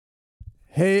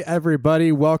Hey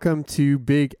everybody, welcome to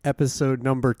big episode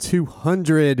number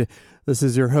 200. This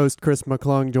is your host Chris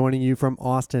McClung joining you from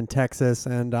Austin, Texas,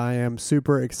 and I am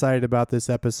super excited about this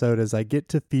episode as I get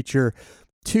to feature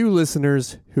two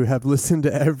listeners who have listened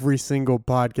to every single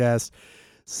podcast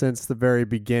since the very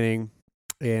beginning,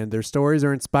 and their stories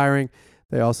are inspiring.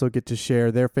 They also get to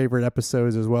share their favorite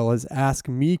episodes as well as ask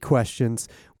me questions,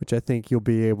 which I think you'll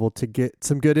be able to get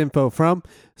some good info from.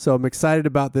 So I'm excited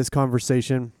about this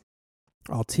conversation.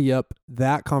 I'll tee up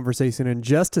that conversation in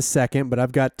just a second, but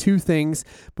I've got two things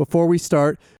before we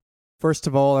start. First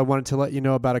of all, I wanted to let you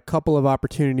know about a couple of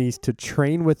opportunities to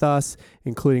train with us,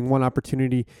 including one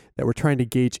opportunity that we're trying to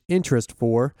gauge interest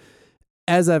for.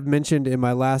 As I've mentioned in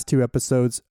my last two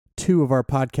episodes, two of our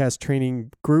podcast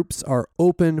training groups are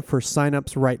open for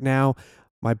signups right now.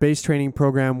 My base training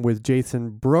program with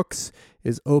Jason Brooks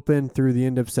is open through the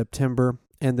end of September.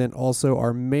 And then also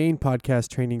our main podcast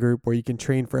training group where you can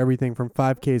train for everything from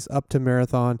 5Ks up to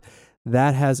marathon.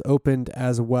 That has opened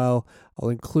as well. I'll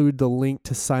include the link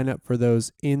to sign up for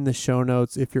those in the show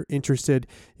notes. If you're interested,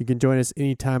 you can join us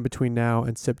anytime between now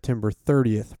and September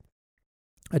 30th.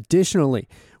 Additionally,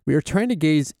 we are trying to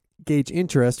gauge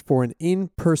interest for an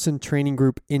in-person training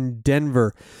group in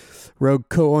Denver. Rogue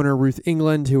co-owner Ruth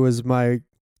England, who was my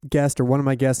guest or one of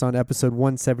my guests on episode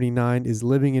 179, is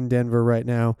living in Denver right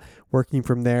now, working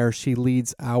from there. She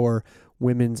leads our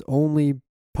women's only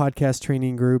podcast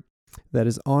training group that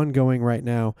is ongoing right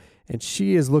now, and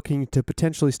she is looking to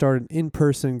potentially start an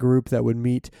in-person group that would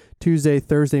meet Tuesday,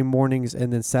 Thursday mornings,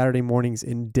 and then Saturday mornings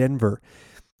in Denver.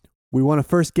 We want to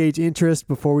first gauge interest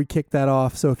before we kick that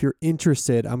off, so if you're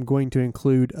interested, I'm going to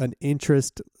include an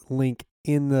interest link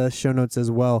in the show notes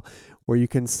as well, where you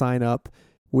can sign up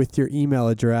with your email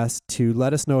address to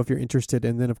let us know if you're interested,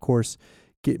 and then of course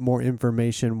get more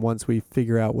information once we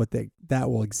figure out what that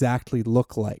will exactly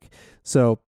look like.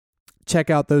 So check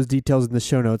out those details in the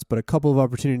show notes, but a couple of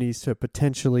opportunities to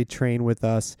potentially train with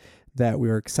us that we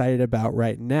are excited about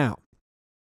right now.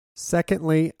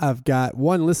 Secondly, I've got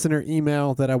one listener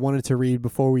email that I wanted to read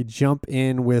before we jump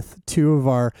in with two of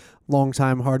our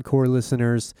longtime hardcore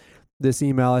listeners. This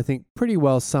email, I think, pretty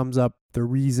well sums up the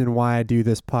reason why I do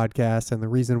this podcast and the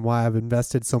reason why I've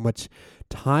invested so much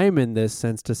time in this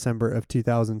since December of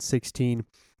 2016.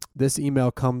 This email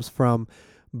comes from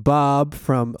Bob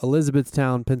from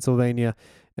Elizabethtown, Pennsylvania,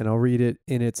 and I'll read it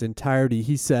in its entirety.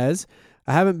 He says,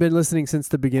 I haven't been listening since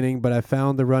the beginning, but I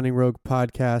found the Running Rogue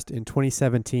podcast in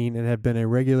 2017 and have been a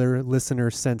regular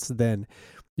listener since then.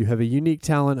 You have a unique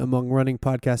talent among running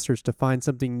podcasters to find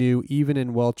something new, even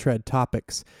in well-tread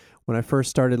topics. When I first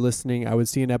started listening, I would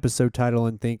see an episode title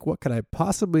and think, what could I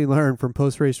possibly learn from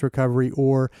post-race recovery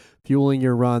or fueling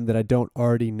your run that I don't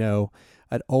already know?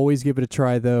 I'd always give it a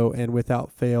try, though, and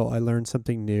without fail, I learned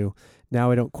something new. Now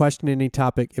I don't question any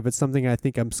topic. If it's something I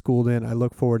think I'm schooled in, I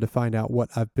look forward to find out what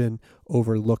I've been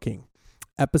overlooking.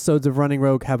 Episodes of Running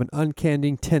Rogue have an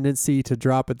uncanny tendency to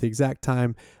drop at the exact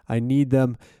time I need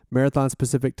them.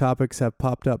 Marathon-specific topics have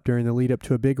popped up during the lead-up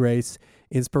to a big race.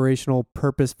 Inspirational,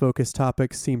 purpose-focused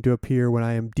topics seem to appear when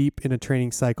I am deep in a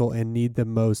training cycle and need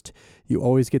them most. You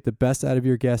always get the best out of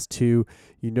your guests, too.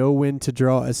 You know when to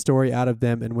draw a story out of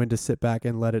them and when to sit back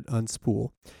and let it unspool.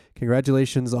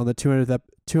 Congratulations on the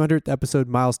 200th episode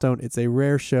milestone. It's a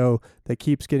rare show that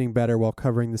keeps getting better while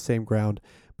covering the same ground,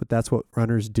 but that's what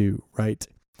runners do, right?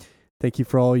 Thank you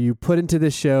for all you put into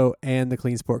this show and the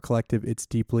Clean Sport Collective. It's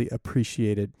deeply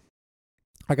appreciated.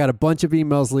 I got a bunch of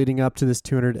emails leading up to this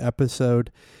 200th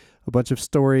episode, a bunch of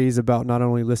stories about not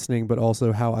only listening, but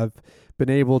also how I've been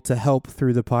able to help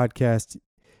through the podcast,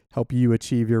 help you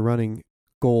achieve your running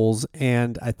goals.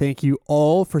 And I thank you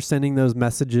all for sending those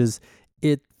messages.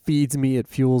 It feeds me, it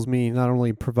fuels me, not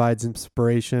only provides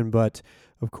inspiration, but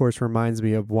of course reminds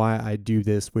me of why I do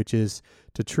this, which is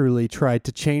to truly try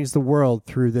to change the world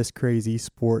through this crazy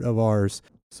sport of ours.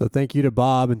 So thank you to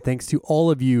Bob, and thanks to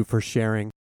all of you for sharing.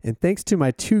 And thanks to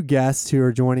my two guests who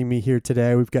are joining me here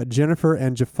today. We've got Jennifer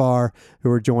and Jafar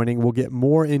who are joining. We'll get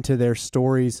more into their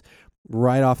stories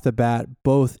right off the bat,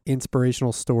 both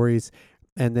inspirational stories.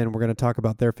 And then we're going to talk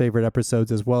about their favorite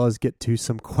episodes as well as get to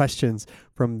some questions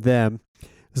from them.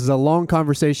 This is a long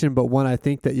conversation, but one I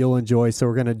think that you'll enjoy. So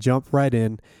we're going to jump right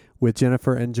in with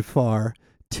Jennifer and Jafar,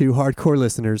 two hardcore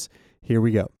listeners. Here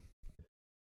we go.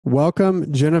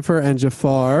 Welcome, Jennifer and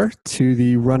Jafar, to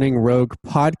the Running Rogue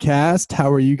podcast.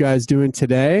 How are you guys doing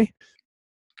today?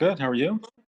 Good. How are you?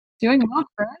 Doing well,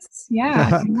 Chris. Yeah.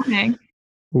 Good morning.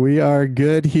 We are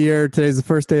good here. Today's the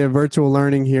first day of virtual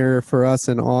learning here for us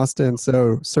in Austin.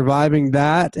 So surviving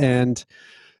that and,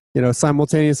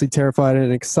 simultaneously terrified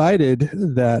and excited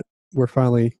that we're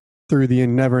finally through the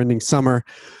never-ending summer.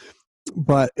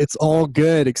 but it's all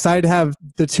good. Excited to have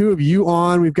the two of you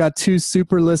on. We've got two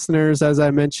super listeners, as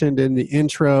I mentioned in the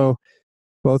intro.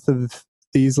 Both of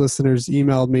these listeners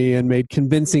emailed me and made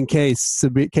convincing cases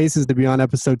to be on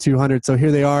episode 200. So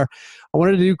here they are. I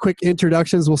wanted to do quick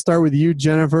introductions. We'll start with you,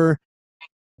 Jennifer.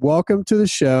 Welcome to the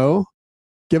show.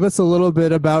 Give us a little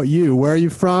bit about you. Where are you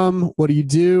from? What do you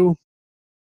do?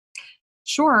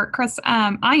 Sure, Chris.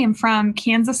 I am from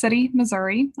Kansas City,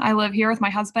 Missouri. I live here with my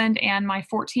husband and my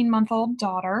 14-month-old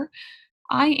daughter.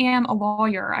 I am a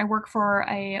lawyer. I work for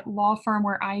a law firm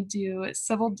where I do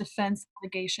civil defense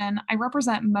litigation. I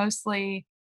represent mostly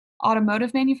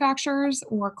automotive manufacturers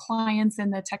or clients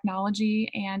in the technology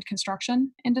and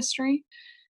construction industry.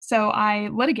 So I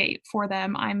litigate for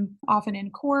them. I'm often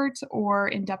in court or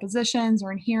in depositions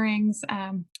or in hearings.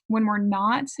 When we're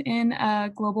not in a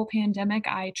global pandemic,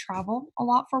 I travel a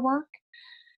lot for work.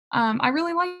 I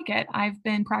really like it. I've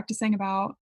been practicing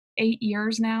about 8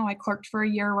 years now. I clerked for a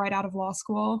year right out of law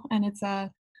school, and it's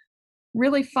a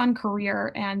really fun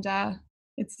career, and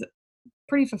it's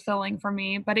pretty fulfilling for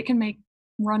me, but it can make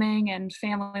running and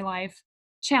family life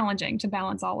challenging to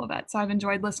balance all of it. So I've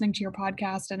enjoyed listening to your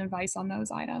podcast and advice on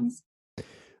those items.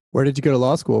 Where did you go to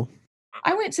law school?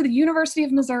 I went to the University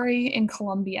of Missouri in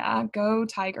Columbia. Go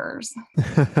Tigers.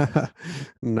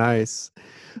 Nice.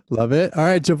 Love it. All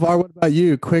right, Jafar, what about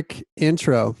you? Quick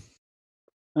intro. All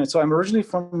right, so I'm originally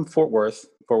from Fort Worth,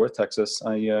 Texas.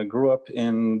 I grew up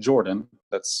in Jordan,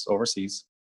 that's overseas.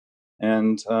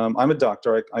 And I'm a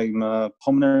doctor. I'm a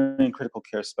pulmonary and critical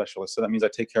care specialist. So that means I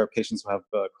take care of patients who have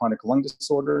chronic lung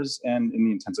disorders and in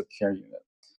the intensive care unit.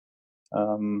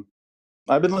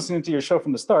 I've been listening to your show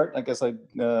from the start. I guess I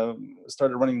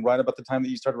started running right about the time that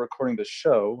you started recording the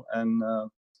show. And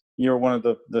you're one of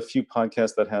the few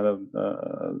podcasts that had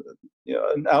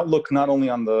an outlook not only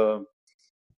on the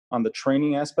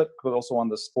training aspect, but also on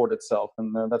the sport itself.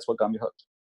 And that's what got me hooked.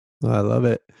 I love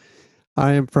it.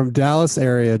 I am from Dallas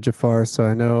area, Jafar, so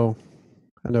I know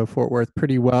Fort Worth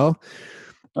pretty well.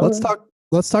 Let's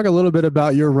talk a little bit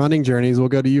about your running journeys. We'll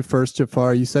go to you first,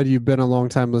 Jafar. You said you've been a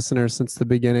long-time listener since the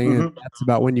beginning, and that's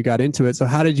about when you got into it. So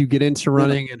how did you get into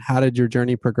running, and how did your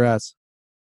journey progress?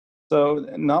 So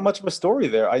not much of a story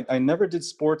there. I never did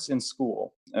sports in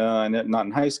school, not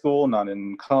in high school, not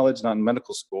in college, not in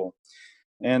medical school.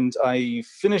 And I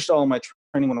finished all my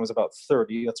training when I was about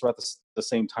 30. That's around the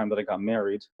same time that I got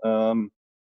married.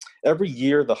 Every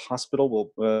year, the hospital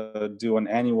will do an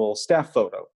annual staff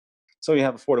photo. So you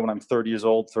have a photo when I'm 30 years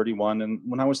old, 31. And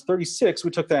when I was 36,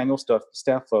 we took the annual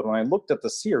staff photo. And I looked at the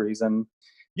series, and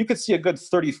you could see a good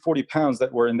 30, 40 pounds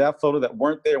that were in that photo that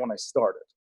weren't there when I started.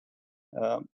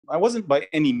 I wasn't by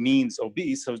any means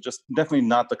obese. I was just definitely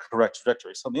not the correct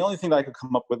trajectory. So the only thing that I could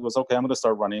come up with was, okay, I'm going to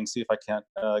start running, see if I can't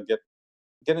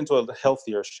get into a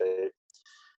healthier shape.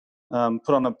 Put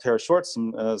on a pair of shorts,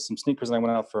 some sneakers, and I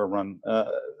went out for a run.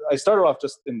 I started off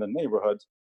just in the neighborhood.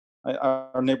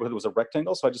 Our neighborhood was a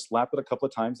rectangle, so I just lapped it a couple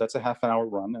of times. That's a half-an-hour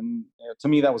run, and to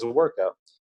me, that was a workout.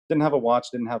 Didn't have a watch,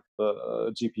 didn't have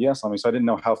a GPS on me, so I didn't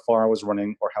know how far I was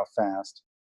running or how fast.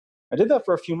 I did that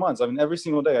for a few months. I mean, every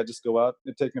single day, I just go out.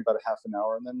 It'd take me about a half an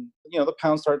hour, and then the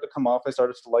pounds started to come off. I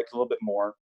started to like it a little bit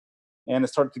more, and it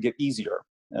started to get easier.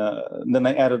 Then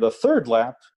I added a third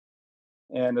lap.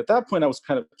 And at that point, I was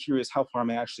kind of curious, how far am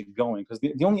I actually going? Because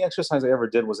the only exercise I ever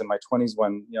did was in my 20s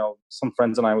when, some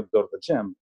friends and I would go to the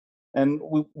gym. And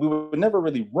we would never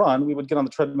really run. We would get on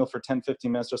the treadmill for 10, 15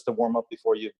 minutes just to warm up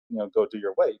before you go do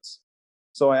your weights.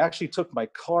 So I actually took my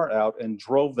car out and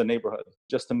drove the neighborhood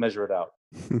just to measure it out.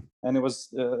 And it was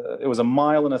 1.25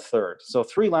 miles. So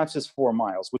 3 laps is 4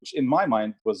 miles, which in my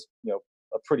mind was,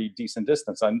 a pretty decent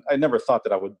distance. I never thought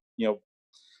that I would,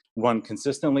 run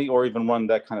consistently or even run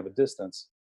that kind of a distance.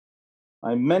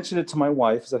 I mentioned it to my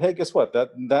wife. I said, hey, guess what?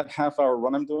 That half-hour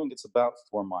run I'm doing, it's about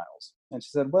 4 miles. And she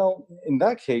said, well, in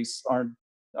that case,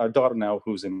 our daughter now,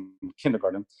 who's in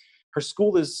kindergarten, her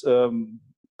school is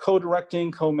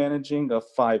co-directing, co-managing a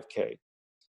 5K.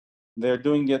 They're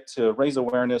doing it to raise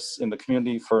awareness in the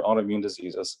community for autoimmune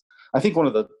diseases. I think one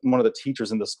of the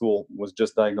teachers in the school was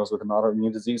just diagnosed with an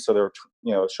autoimmune disease, so they were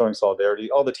showing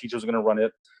solidarity. All the teachers are going to run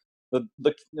it.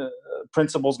 The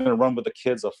principal's going to run with the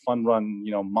kids a fun run,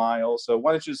 mile. So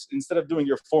why don't you, instead of doing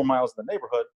your 4 miles in the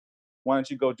neighborhood, why don't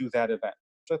you go do that event?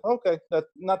 So I thought, okay, that's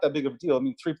not that big of a deal. I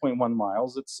mean, 3.1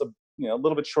 miles. It's a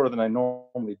little bit shorter than I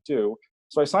normally do.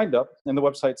 So I signed up, and the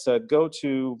website said, go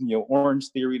to Orange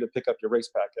Theory to pick up your race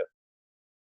packet.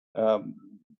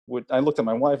 I looked at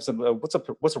my wife and said,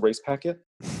 what's a race packet?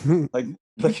 like,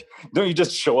 don't you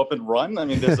just show up and run? I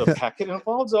mean, there's a packet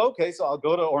involved. So, okay, so I'll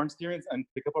go to Orange Theory and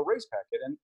pick up a race packet.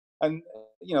 And And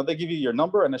they give you your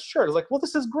number and a shirt. It's like, well,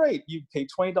 this is great. You pay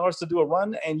 $20 to do a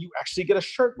run, and you actually get a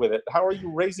shirt with it. How are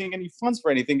you raising any funds for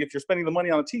anything if you're spending the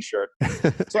money on a T-shirt?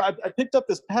 So I picked up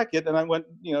this packet, and I went,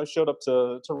 showed up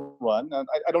to run. And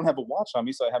I don't have a watch on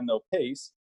me, so I have no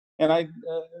pace. And I,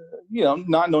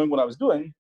 not knowing what I was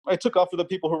doing, I took off with the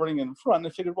people who were running in front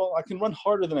and figured, well, I can run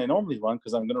harder than I normally run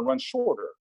because I'm going to run shorter.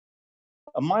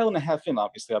 A mile and a half in,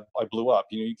 obviously, I blew up.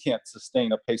 You can't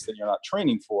sustain a pace that you're not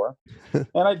training for.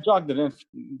 And I jogged it in,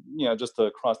 just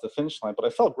to cross the finish line. But I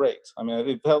felt great. I mean,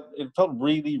 it felt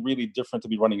really, really different to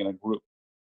be running in a group.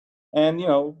 And,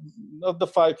 the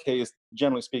 5K is,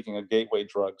 generally speaking, a gateway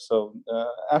drug. So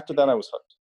after that, I was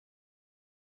hooked.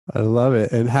 I love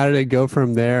it. And how did it go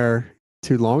from there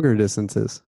to longer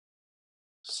distances?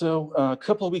 So a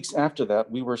couple of weeks after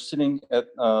that, we were sitting at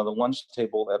the lunch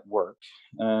table at work,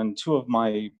 and two of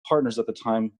my partners at the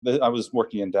time, I was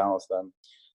working in Dallas then,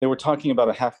 they were talking about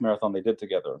a half marathon they did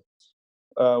together.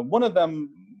 One of them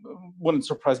wouldn't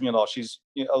surprise me at all. She's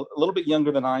a little bit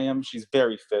younger than I am. She's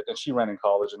very fit, and she ran in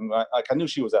college, and I knew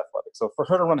she was athletic. So for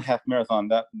her to run a half marathon,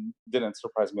 that didn't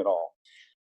surprise me at all.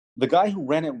 The guy who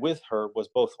ran it with her was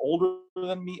both older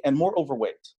than me and more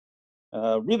overweight.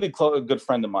 Really a good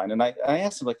friend of mine. And I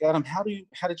asked him, like, Adam, how did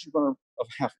you run a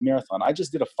half marathon? I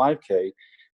just did a 5K,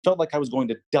 felt like I was going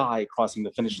to die crossing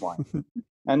the finish line.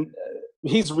 And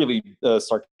he's really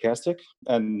sarcastic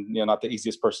and not the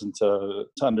easiest person to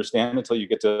understand until you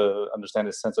get to understand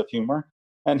his sense of humor.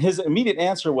 And his immediate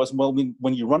answer was, well,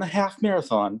 when you run a half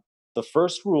marathon, the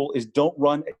first rule is don't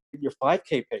run at your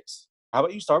 5K pace. How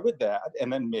about you start with that,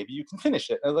 and then maybe you can finish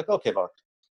it? And I was like, okay, look,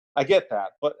 I get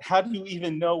that, but how do you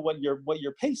even know what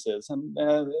your pace is? And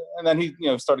then he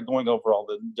started going over all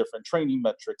the different training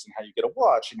metrics and how you get a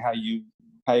watch and how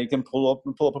you can pull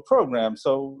up a program.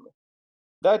 So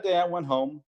that day I went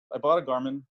home, I bought a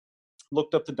Garmin,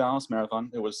 looked up the Dallas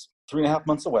Marathon. It was 3.5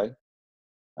 months away.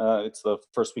 It's the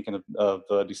first weekend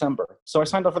of December. So I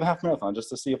signed up for the half marathon just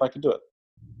to see if I could do it.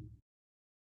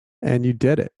 And you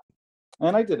did it.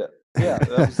 And I did it. Yeah,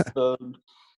 that was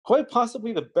quite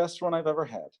possibly the best run I've ever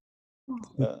had.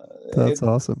 That's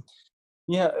awesome.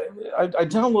 Yeah, I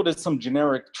downloaded some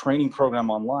generic training program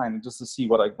online just to see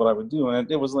what I would do, and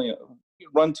it was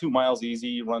run 2 miles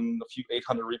easy, run a few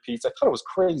 800 repeats. I thought it was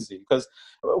crazy because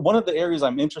one of the areas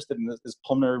I'm interested in is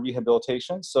pulmonary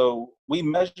rehabilitation. So we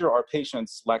measure our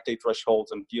patients' lactate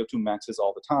thresholds and VO2 maxes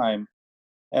all the time,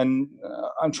 and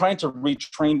I'm trying to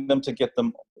retrain them to get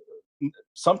them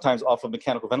sometimes off of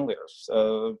mechanical ventilators,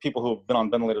 people who have been on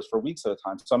ventilators for weeks at a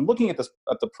time. So I'm looking at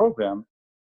the program,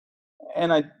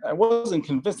 and I wasn't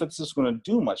convinced that this is going to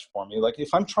do much for me. Like, if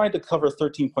I'm trying to cover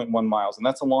 13.1 miles, and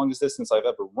that's the longest distance I've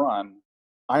ever run,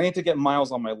 I need to get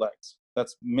miles on my legs.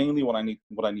 That's mainly what I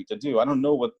need to do. I don't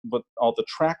know what all the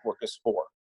track work is for.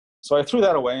 So I threw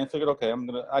that away and figured, okay,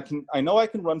 I know I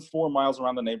can run 4 miles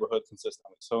around the neighborhood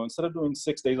consistently. So instead of doing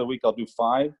 6 days a week, I'll do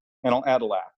 5, and I'll add a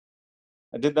lap.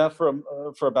 I did that for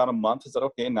about a month. I said,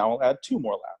 okay, now I'll add 2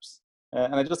 more laps.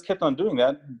 And I just kept on doing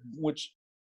that, which,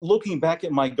 looking back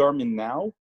at my Garmin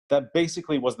now, that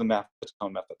basically was the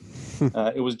Maffetone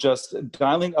method. It was just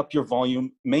dialing up your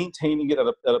volume, maintaining it at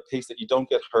a pace that you don't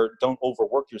get hurt, don't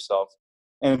overwork yourself,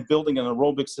 and building an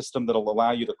aerobic system that'll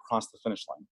allow you to cross the finish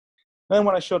line. And then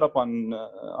when I showed up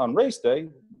on race day,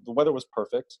 the weather was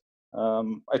perfect.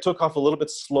 I took off a little bit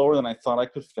slower than I thought I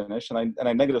could finish, and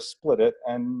I negative split it,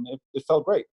 and it felt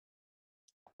great.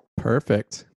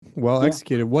 Perfect. Well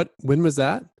executed. When was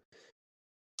that?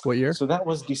 What year? So that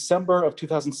was December of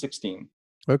 2016.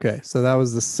 Okay, so that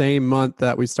was the same month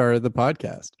that we started the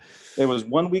podcast. It was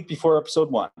 1 week before episode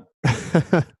 1.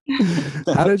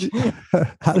 How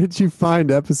did you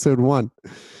find episode 1?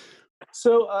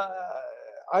 So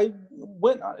I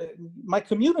went. My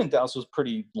commute in Dallas was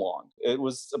pretty long. It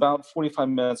was about 45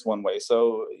 minutes one way.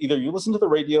 So either you listen to the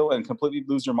radio and completely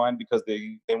lose your mind because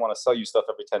they want to sell you stuff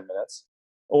every 10 minutes,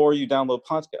 or you download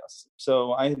podcasts.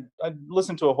 So I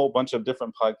listened to a whole bunch of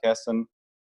different podcasts, and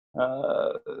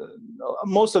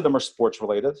most of them are sports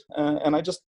related. And I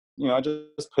just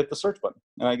hit the search button,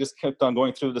 and I just kept on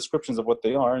going through the descriptions of what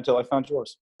they are until I found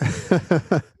yours.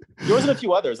 Yours and a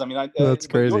few others. I mean, that's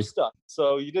crazy. Your stuff.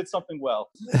 So you did something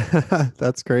well.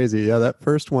 That's crazy. Yeah, that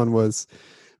first one was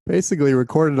basically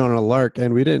recorded on a lark,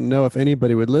 and we didn't know if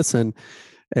anybody would listen,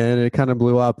 and it kind of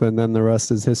blew up, and then the rest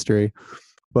is history.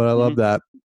 But I love that.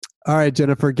 All right,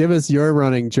 Jennifer, give us your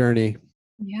running journey.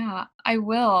 Yeah, I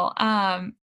will.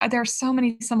 There are so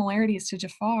many similarities to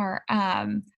Jafar.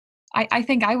 I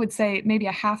think I would say maybe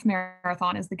a half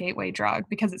marathon is the gateway drug,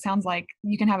 because it sounds like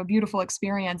you can have a beautiful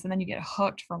experience and then you get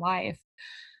hooked for life.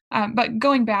 But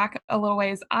going back a little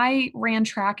ways, I ran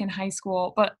track in high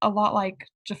school, but a lot like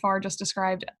Jafar just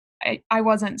described, I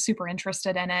wasn't super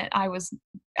interested in it. I was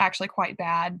actually quite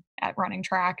bad at running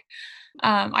track.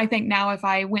 I think now if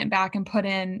I went back and put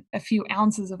in a few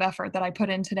ounces of effort that I put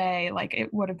in today, like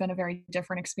it would have been a very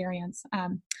different experience.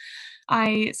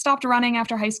 I stopped running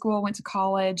after high school, went to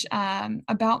college.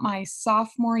 About my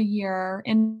sophomore year,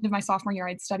 end of my sophomore year,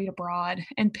 I'd studied abroad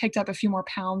and picked up a few more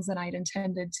pounds than I'd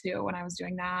intended to when I was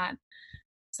doing that.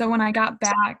 So when I got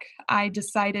back, I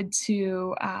decided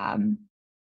to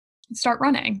start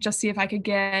running, just see if I could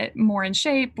get more in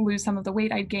shape, lose some of the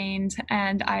weight I'd gained.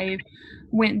 And I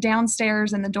went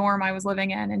downstairs in the dorm I was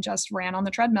living in and just ran on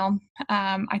the treadmill.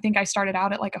 I think I started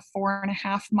out at like a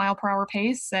 4.5 mile per hour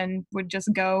pace and would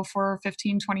just go for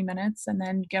 15, 20 minutes and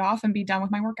then get off and be done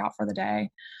with my workout for the day.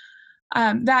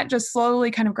 That just slowly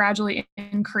kind of gradually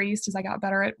increased as I got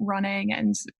better at running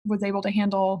and was able to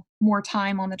handle more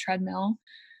time on the treadmill.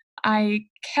 I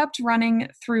kept running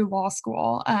through law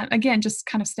school. Again, just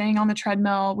kind of staying on the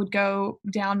treadmill, would go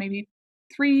down maybe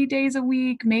 3 days a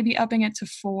week, maybe upping it to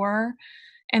four.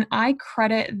 And I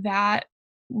credit that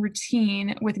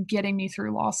routine with getting me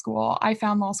through law school. I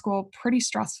found law school pretty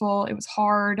stressful. It was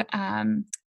hard.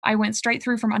 I went straight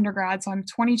through from undergrad, so I'm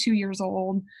 22 years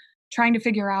old, trying to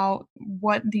figure out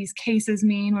what these cases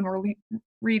mean when we're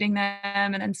reading them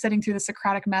and then sitting through the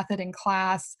Socratic method in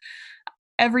class.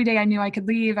 Every day I knew I could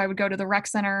leave, I would go to the rec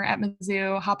center at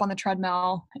Mizzou, hop on the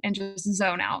treadmill, and just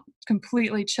zone out,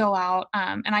 completely chill out.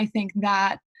 And I think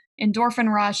that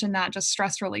endorphin rush and that just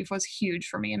stress relief was huge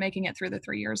for me in making it through the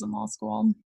 3 years in law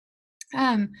school.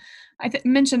 Um, I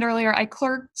mentioned earlier, I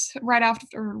clerked right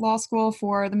after law school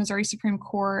for the Missouri Supreme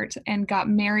Court and got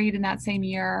married in that same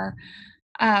year.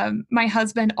 My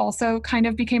husband also kind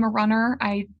of became a runner.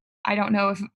 I don't know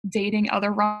if dating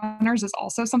other runners is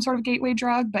also some sort of gateway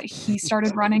drug, but he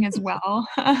started running as well.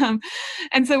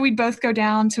 And so we'd both go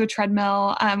down to a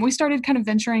treadmill. We started kind of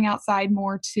venturing outside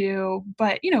more too,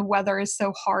 but weather is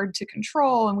so hard to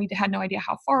control and we had no idea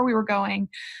how far we were going.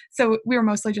 So we were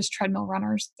mostly just treadmill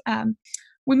runners.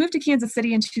 We moved to Kansas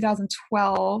City in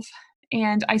 2012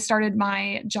 and I started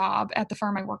my job at the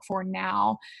firm I work for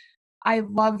now. I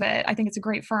love it. I think it's a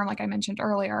great firm, like I mentioned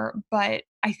earlier, but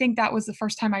I think that was the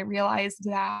first time I realized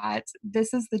that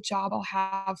this is the job I'll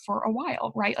have for a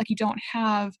while, right? Like you don't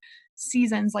have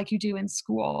seasons like you do in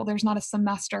school. There's not a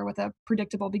semester with a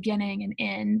predictable beginning and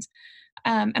end.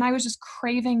 And I was just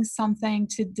craving something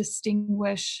to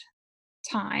distinguish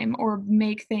time or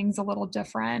make things a little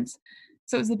different.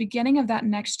 So it was the beginning of that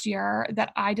next year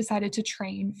that I decided to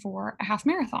train for a half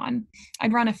marathon.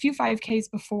 I'd run a few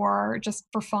 5Ks before just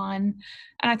for fun.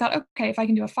 And I thought, okay, if I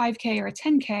can do a 5K or a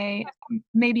 10K,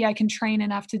 maybe I can train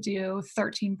enough to do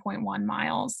 13.1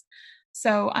 miles.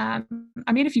 So I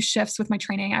made a few shifts with my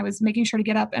training. I was making sure to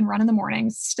get up and run in the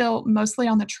mornings, still mostly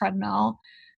on the treadmill.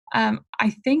 I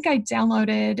think I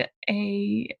downloaded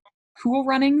a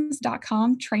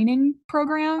coolrunnings.com training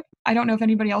program. I don't know if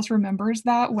anybody else remembers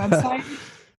that website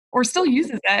or still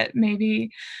uses it, maybe.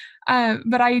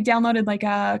 But I downloaded like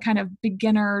a kind of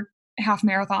beginner half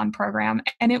marathon program,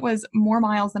 and it was more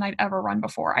miles than I'd ever run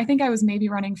before. I think I was maybe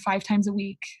running 5 times a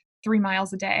week, 3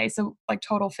 miles a day. So like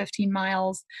total 15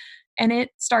 miles. And it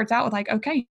starts out with like,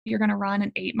 okay, you're going to run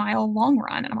an 8 mile long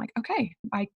run. And I'm like, okay,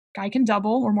 I can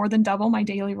double or more than double my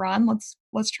daily run.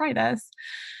 Let's try this.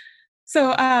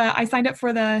 So I signed up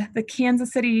for the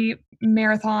Kansas City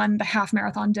Marathon, the half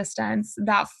marathon distance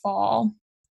that fall,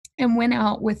 and went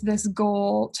out with this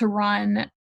goal to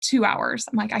run 2 hours.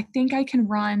 I'm like, I think I can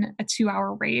run a 2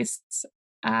 hour race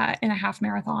in a half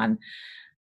marathon.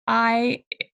 I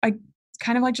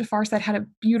kind of like Jafar said, had a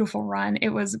beautiful run. It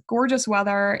was gorgeous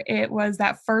weather. It was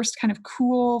that first kind of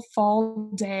cool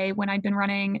fall day when I'd been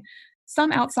running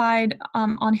some outside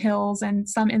on hills and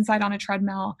some inside on a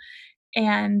treadmill.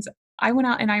 And I went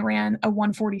out and I ran a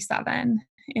 1:47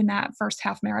 in that first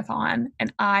half marathon,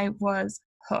 and I was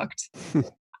hooked.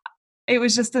 It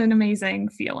was just an amazing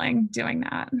feeling doing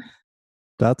that.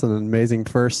 That's an amazing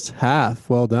first half.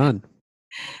 Well done.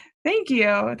 Thank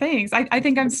you. Thanks. I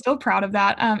think I'm still proud of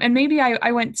that. And maybe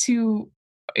I went too,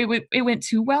 it went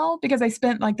too well because I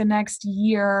spent like the next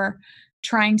year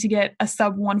trying to get a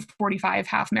sub 1:45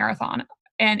 half marathon.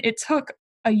 And it took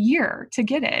a year to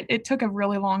get it. It took a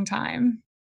really long time.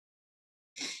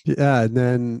 Yeah. And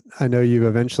then I know you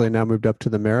eventually now moved up to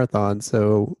the marathon.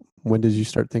 So when did you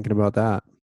start thinking about that?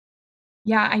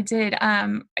 Yeah, I did.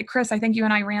 Chris, I think you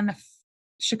and I ran the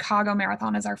Chicago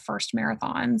Marathon as our first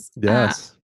marathons.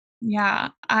 Yes. Yeah,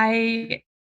 I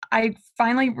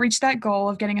finally reached that goal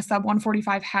of getting a sub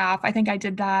 1:45 half. I think I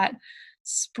did that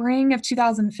spring of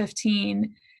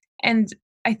 2015. And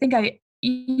I think I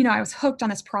was hooked on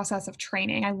this process of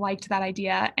training. I liked that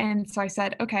idea. And so I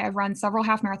said, okay, I've run several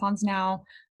half marathons now.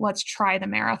 Let's try the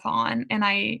marathon. And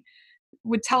I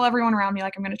would tell everyone around me,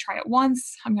 like, I'm going to try it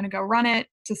once. I'm going to go run it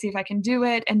to see if I can do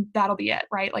it. And that'll be it,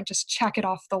 right? Like, just check it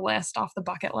off the list, off the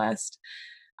bucket list.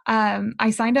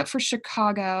 I signed up for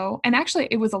Chicago, and actually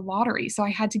it was a lottery, so I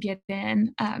had to get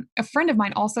in. A friend of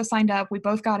mine also signed up. We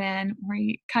both got in.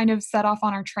 We kind of set off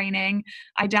on our training.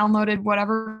 I downloaded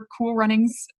whatever Cool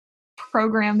Runnings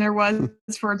program there was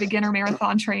for a beginner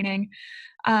marathon training.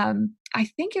 I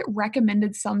think it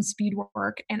recommended some speed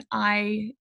work, and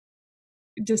I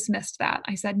dismissed that.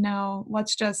 I said, no,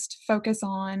 let's just focus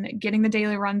on getting the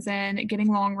daily runs in, getting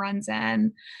long runs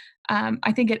in.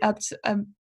 I think it upped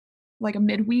like a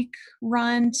midweek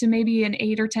run to maybe an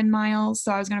 8 or 10 miles.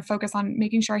 So I was going to focus on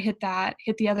making sure I hit that,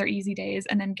 hit the other easy days,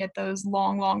 and then get those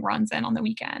long runs in on the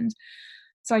weekend.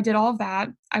 So I did all of that.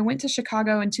 I went to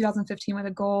Chicago in 2015 with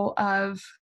a goal of,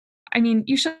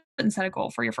 you shouldn't set a goal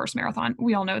for your first marathon.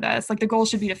 We all know this. Like, the goal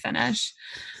should be to finish.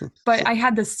 But I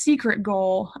had the secret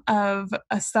goal of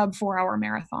a sub 4-hour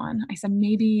marathon. I said,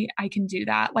 maybe I can do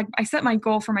that. Like, I set my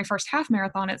goal for my first half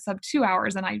marathon at sub 2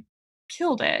 hours and I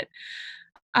killed it.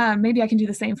 Maybe I can do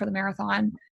the same for the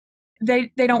marathon.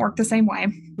 They don't work the same way,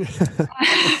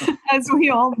 as we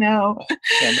all know.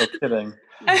 Yeah, no kidding.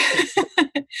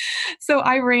 So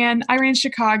I ran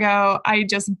Chicago. I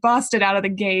just busted out of the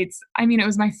gates. It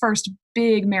was my first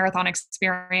big marathon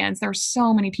experience. There were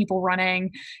so many people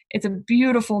running. It's a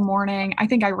beautiful morning. I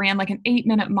think I ran like an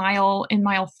 8-minute mile in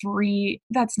mile 3.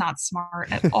 That's not smart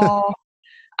at all.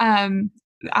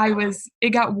 It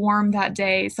got warm that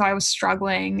day, so I was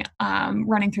struggling,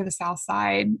 running through the South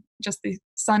Side, just the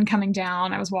sun coming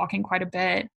down. I was walking quite a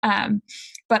bit.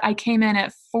 But I came in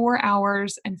at 4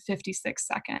 hours and 56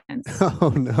 seconds.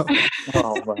 Oh, no.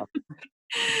 Oh, wow.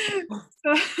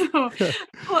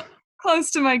 So,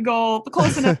 close to my goal,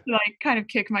 close enough to like kind of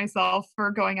kick myself for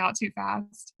going out too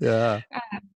fast. Yeah.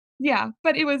 Yeah,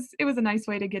 but it was a nice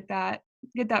way to get that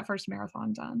first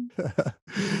marathon done.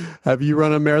 Have you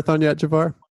run a marathon yet,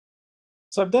 Jafar?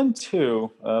 So I've done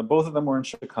 2. Both of them were in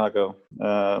Chicago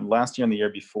last year and the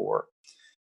year before.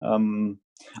 I'm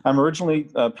originally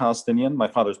Palestinian. My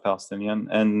father's Palestinian.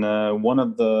 And one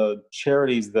of the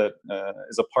charities that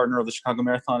is a partner of the Chicago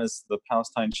Marathon is the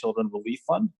Palestine Children Relief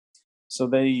Fund. So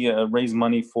they raise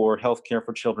money for healthcare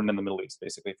for children in the Middle East,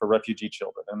 basically, for refugee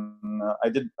children. And I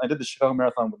did the Chicago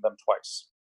Marathon with them twice,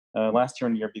 last year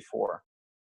and the year before.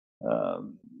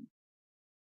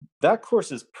 That course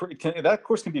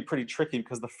can be pretty tricky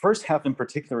because the first half in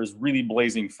particular is really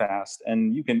blazing fast,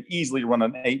 and you can easily run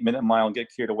an 8-minute mile and get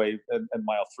carried away at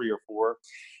mile 3 or 4.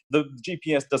 The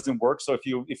GPS doesn't work, so if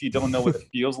you don't know what it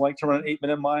feels like to run an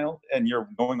 8-minute mile and you're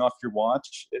going off your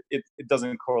watch, it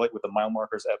doesn't correlate with the mile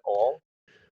markers at all.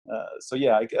 So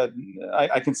yeah,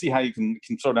 I can see how you can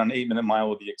throw down an 8-minute mile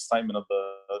with the excitement of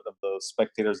the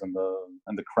spectators and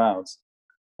the crowds.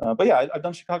 But yeah, I've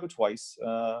done Chicago twice.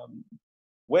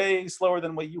 Way slower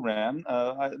than what you ran.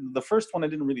 The first one I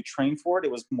didn't really train for it.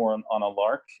 It was more on a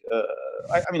lark.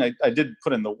 I did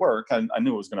put in the work. I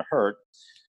knew it was going to hurt,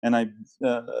 and I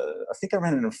think I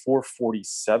ran it in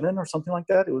 4:47 or something like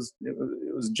that. It was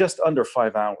just under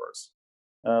 5 hours.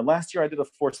 Last year I did a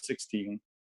 4:16,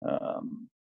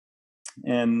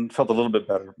 and felt a little bit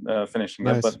better finishing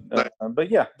it.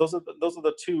 But yeah, those are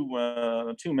the two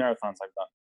marathons I've done.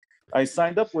 I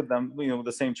signed up with them, with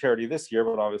the same charity this year,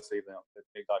 but obviously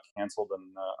they got canceled, and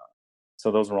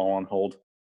so those are all on hold.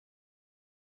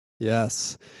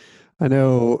 Yes. I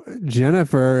know,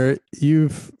 Jennifer,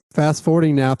 you've fast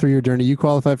forwarding now through your journey. You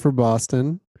qualified for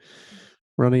Boston,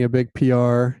 running a big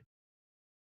PR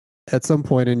at some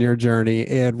point in your journey,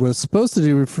 and was supposed to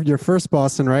do your first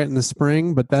Boston right in the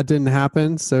spring, but that didn't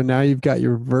happen. So now you've got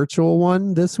your virtual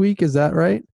one this week. Is that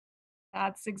right?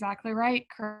 That's exactly right,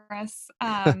 Chris.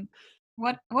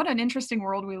 What an interesting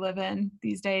world we live in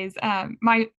these days.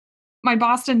 My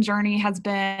Boston journey has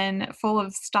been full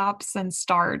of stops and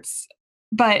starts,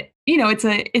 but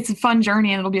it's a fun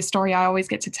journey, and it'll be a story I always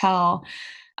get to tell.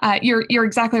 You're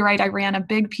exactly right. I ran a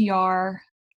big PR.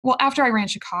 Well, after I ran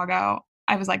Chicago,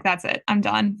 I was like, that's it. I'm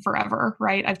done forever,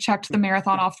 right? I've checked the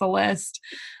marathon off the list.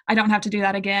 I don't have to do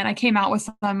that again. I came out with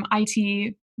some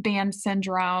IT band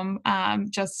syndrome.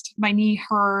 Just my knee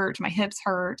hurt, my hips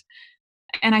hurt.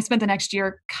 And I spent the next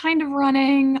year kind of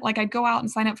running, like I'd go out and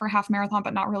sign up for a half marathon,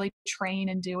 but not really train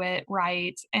and do it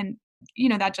right. And,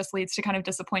 that just leads to kind of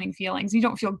disappointing feelings. You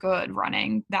don't feel good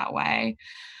running that way.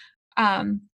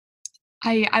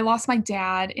 I lost my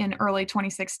dad in early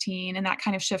 2016, and that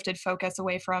kind of shifted focus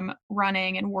away from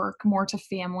running and work more to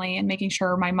family and making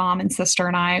sure my mom and sister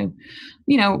and I,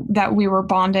 that we were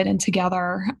bonded and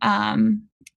together.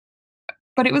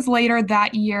 But it was later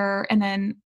that year, and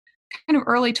then kind of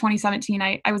early 2017,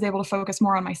 I was able to focus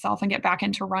more on myself and get back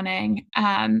into running.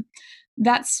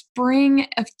 That spring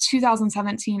of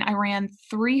 2017, I ran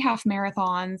 3 half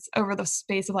marathons over the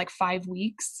space of like 5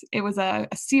 weeks. It was a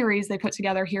series they put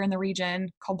together here in the region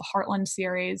called the Heartland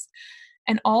Series.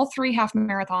 And all 3 half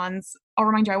marathons, I'll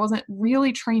remind you, I wasn't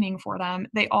really training for them.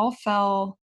 They all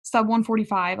fell sub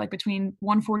 145, like between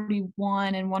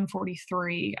 141 and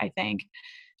 143, I think.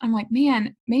 I'm like,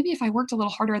 man, maybe if I worked a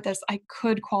little harder at this, I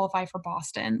could qualify for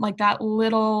Boston. Like that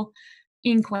little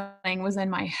inkling was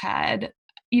in my head,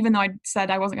 even though I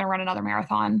said I wasn't going to run another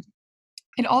marathon.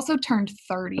 It also turned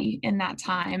 30 in that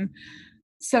time.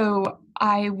 So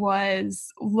I was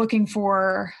looking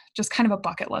for just kind of a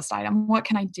bucket list item. What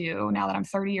can I do now that I'm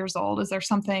 30 years old? Is there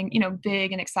something,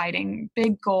 big and exciting,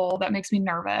 big goal that makes me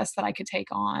nervous that I could take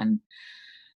on?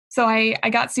 So I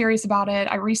got serious about it.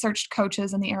 I researched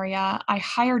coaches in the area. I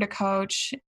hired a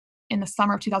coach in the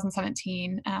summer of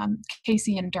 2017,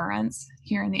 Casey Endurance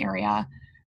here in the area,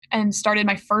 and started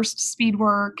my first speed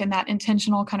work and that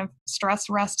intentional kind of stress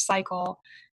rest cycle.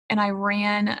 And I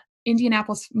ran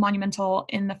Indianapolis Monumental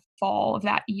in the fall of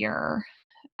that year.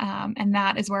 And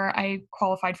that is where I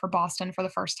qualified for Boston for the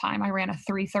first time. I ran a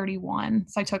 3:31.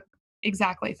 So I took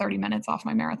exactly 30 minutes off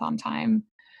my marathon time.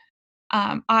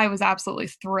 I was absolutely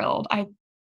thrilled. I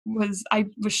was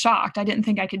shocked. I didn't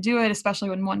think I could do it,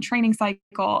 especially in one training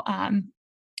cycle.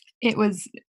 It was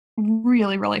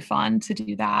really, really fun to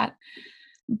do that.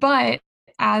 But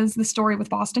as the story with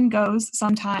Boston goes,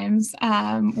 sometimes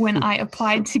when I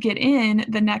applied to get in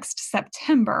the next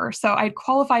September, so I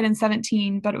qualified in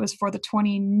 17, but it was for the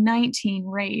 2019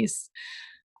 race.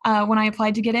 When I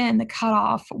applied to get in, the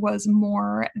cutoff was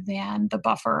more than the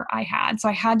buffer I had. So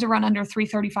I had to run under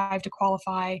 3:35 to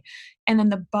qualify. And then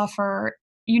the buffer,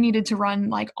 you needed to run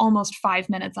like almost 5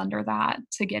 minutes under that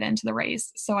to get into the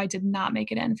race. So I did not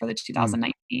make it in for the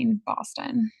 2019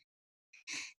 Boston.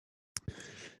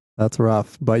 That's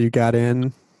rough, but you got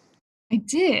in I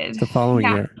did. the following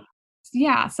year.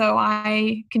 Yeah. So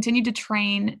I continued to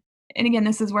train. And again,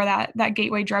 this is where that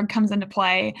gateway drug comes into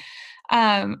play.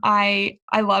 I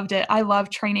loved it. I love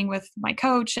training with my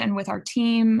coach and with our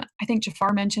team. I think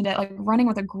Jafar mentioned it, like running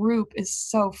with a group is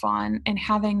so fun, and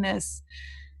having this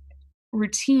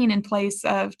routine in place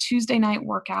of Tuesday night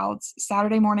workouts,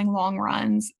 Saturday morning long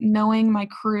runs, knowing my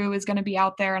crew is going to be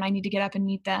out there and I need to get up and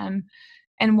meet them,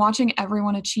 and watching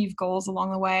everyone achieve goals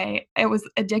along the way. It was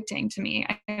addicting to me.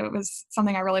 It was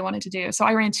something I really wanted to do. So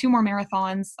I ran 2 more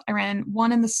marathons. I ran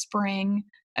one in the spring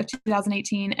of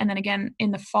 2018, and then again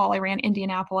in the fall I ran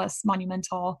Indianapolis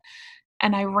Monumental,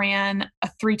 and I ran a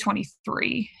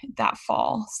 3:23 that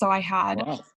fall. So I had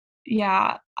Wow.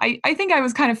 yeah, I think I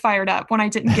was kind of fired up when I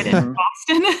didn't get into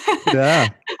Boston. Yeah.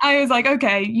 I was like,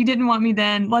 okay, you didn't want me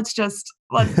then. Let's try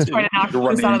to knock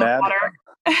You're this out of the running water.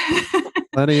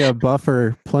 Plenty of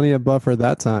buffer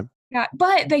that time. Yeah,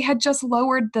 but they had just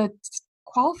lowered the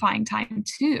qualifying time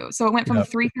too. So it went from a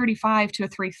 3:35 to a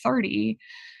 3:30.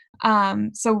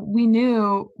 So we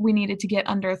knew we needed to get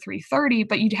under 3:30,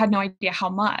 but you had no idea how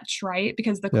much, right?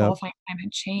 Because the Yep. qualifying time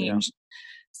had changed.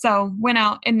 So went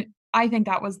out, and I think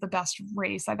that was the best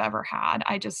race I've ever had.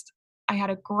 I had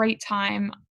a great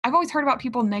time. I've always heard about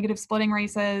people negative splitting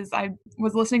races. I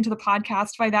was listening to the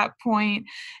podcast by that point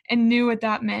and knew what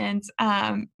that meant.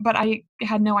 But I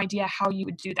had no idea how you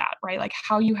would do that, right? Like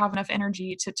how you have enough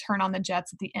energy to turn on the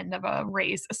jets at the end of a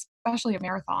race, especially a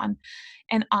marathon.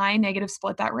 And I negative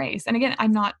split that race. And again,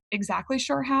 I'm not exactly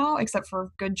sure how, except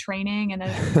for good training and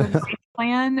a good race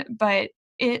plan, but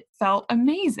it felt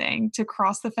amazing to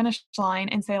cross the finish line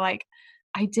and say like,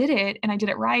 I did it and I did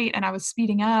it right. And I was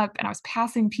speeding up and I was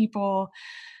passing people.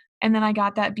 And then I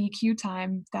got that BQ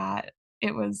time that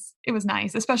it was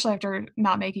nice, especially after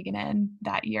not making it in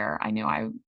that year. I knew I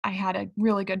had a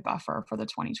really good buffer for the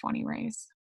 2020 race.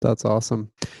 That's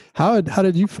awesome. How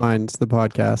did you find the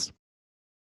podcast?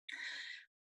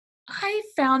 I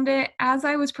found it as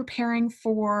I was preparing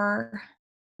for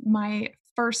my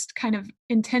first kind of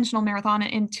intentional marathon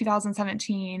in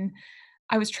 2017.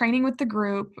 I was training with the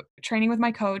group, training with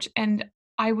my coach, and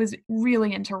I was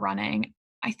really into running.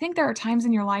 I think there are times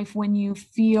in your life when you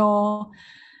feel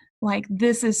like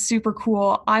this is super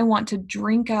cool. I want to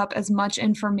drink up as much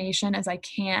information as I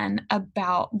can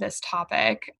about this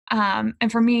topic.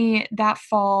 And for me, that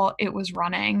fall, it was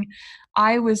running.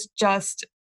 I was just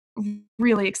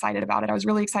really excited about it. I was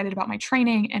really excited about my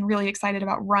training and really excited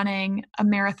about running a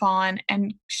marathon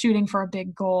and shooting for a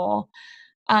big goal.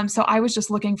 So I was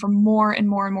just looking for more and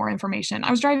more and more information.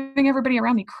 I was driving everybody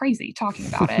around me crazy talking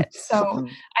about it. So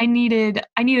I needed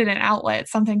an outlet,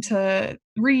 something to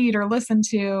read or listen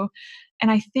to. And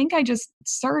I think I just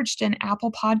searched in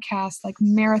Apple Podcasts like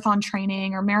marathon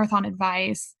training or marathon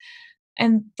advice.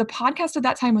 And the podcast at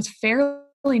that time was fairly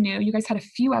new. You guys had a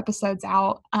few episodes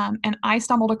out. And I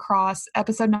stumbled across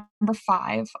episode number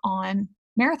 5 on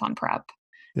marathon prep.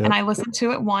 Yep. And I listened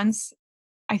to it once,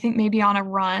 I think maybe on a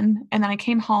run. And then I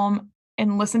came home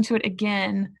and listened to it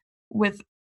again with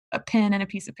a pen and a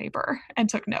piece of paper and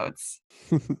took notes.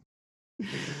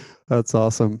 That's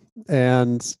awesome.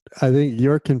 And I think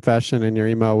your confession in your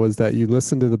email was that you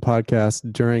listened to the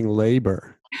podcast during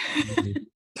labor.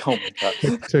 Oh my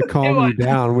God. To calm you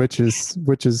down, which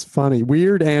is funny,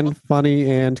 weird and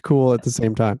funny and cool at the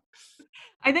same time.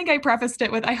 I think I prefaced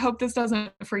it with, I hope this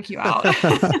doesn't freak you out.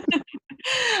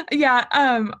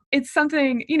 Yeah. It's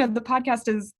something, the podcast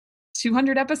is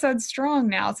 200 episodes strong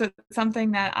now. So it's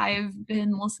something that I've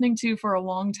been listening to for a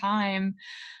long time.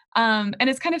 And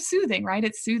it's kind of soothing, right?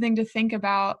 It's soothing to think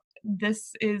about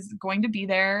this is going to be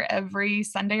there every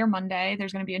Sunday or Monday.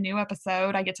 There's going to be a new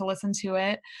episode. I get to listen to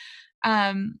it.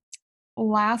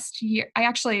 Last year,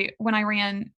 when I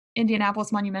ran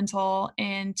Indianapolis Monumental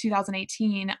in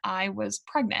 2018, I was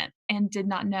pregnant and did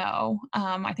not know.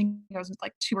 I think I was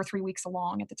like 2 or 3 weeks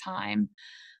along at the time.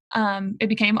 It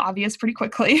became obvious pretty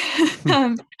quickly.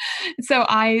 So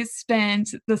I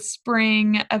spent the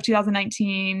spring of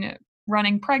 2019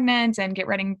 running pregnant and get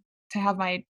ready to have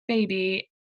my baby.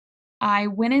 I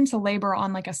went into labor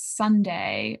on like a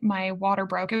Sunday. My water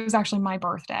broke. It was actually my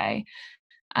birthday.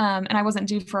 And I wasn't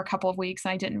due for a couple of weeks.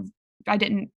 And I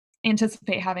didn't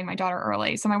anticipate having my daughter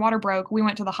early. So my water broke. We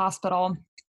went to the hospital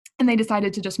and they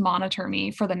decided to just monitor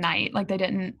me for the night. Like they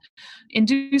didn't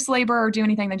induce labor or do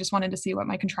anything. They just wanted to see what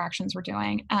my contractions were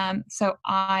doing. So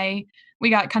we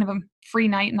got kind of a free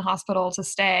night in the hospital to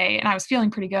stay and I was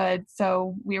feeling pretty good.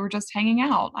 So we were just hanging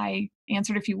out. I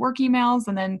answered a few work emails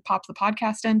and then popped the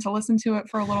podcast in to listen to it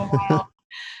for a little while.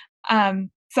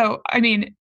 So, I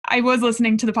mean, I was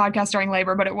listening to the podcast during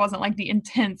labor, but it wasn't like the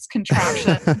intense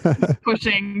contraction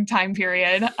pushing time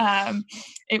period.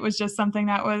 It was just something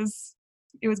that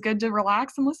it was good to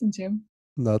relax and listen to.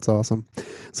 That's awesome.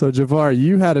 So Javar,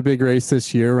 you had a big race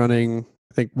this year running,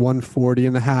 I think 140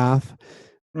 and a half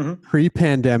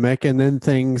pre-pandemic. And then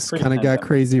things kind of got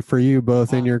crazy for you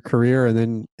both in your career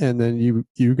and then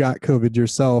you got COVID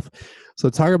yourself.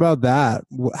 So talk about that.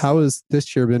 How has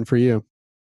this year been for you?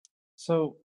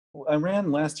 So I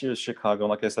ran last year's Chicago.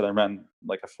 Like I said, I ran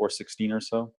like a 4:16 or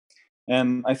so.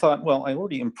 And I thought, well, I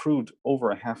already improved over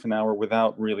a half an hour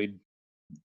without really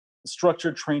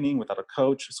structured training, without a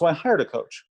coach. So I hired a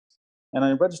coach. And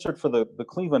I registered for the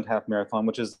Cleveland Half Marathon,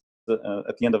 which is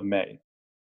at the end of May.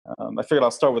 I figured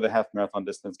I'll start with a half marathon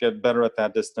distance, get better at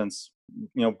that distance,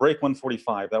 break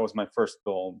 145. That was my first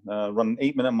goal. Run an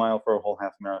 8-minute mile for a whole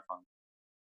half marathon.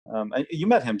 You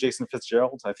met him, Jason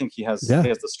Fitzgerald. I think he has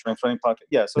the strength training pocket.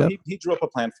 Yeah, so he drew up a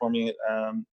plan for me.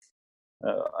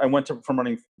 I went from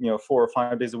running 4 or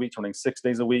 5 days a week to running 6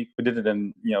 days a week. We did it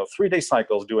in 3-day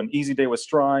cycles. Do an easy day with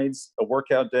strides, a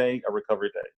workout day, a recovery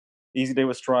day. Easy day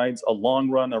with strides, a long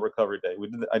run, a recovery day.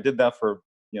 I did that for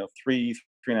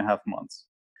 3.5 months,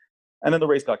 and then the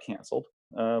race got canceled.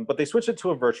 But they switched it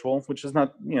to a virtual, which is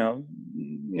not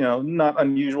not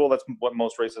unusual. That's what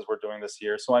most races were doing this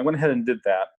year. So I went ahead and did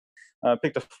that.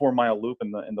 Picked a 4-mile loop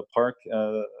in the park.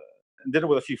 And did it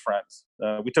with a few friends.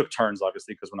 We took turns,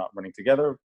 obviously, because we're not running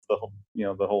together.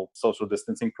 The whole social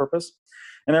distancing purpose.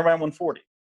 And I ran 140.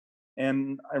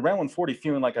 And I ran 140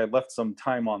 feeling like I left some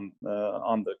time on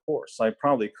the course. I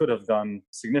probably could have gone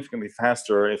significantly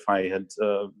faster if I had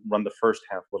run the first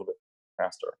half a little bit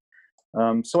faster.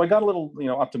 So I got a little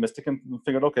optimistic and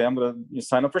figured, okay, I'm going to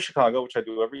sign up for Chicago, which I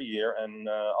do every year, and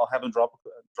I'll have them drop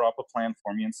a plan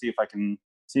for me and see if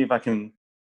I can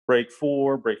break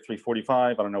 4, break 3:45.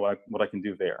 I don't know what I can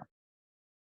do there.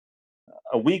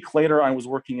 A week later, I was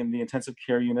working in the intensive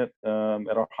care unit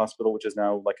at our hospital, which is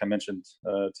now, like I mentioned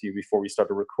to you before we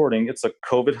started recording, it's a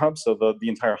COVID hub. So the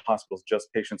entire hospital is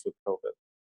just patients with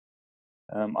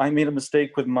COVID. I made a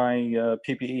mistake with my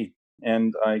PPE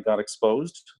and I got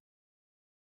exposed.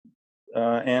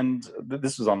 And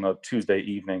this was on a Tuesday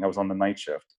evening. I was on the night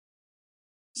shift.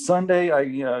 Sunday,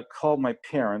 I called my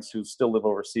parents who still live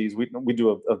overseas. We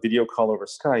do a video call over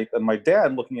Skype, and my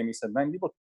dad, looking at me, said, "Man,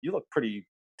 you look pretty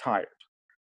tired.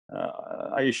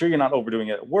 Are you sure you're not overdoing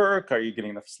it at work? Are you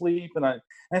getting enough sleep?" And I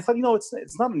thought,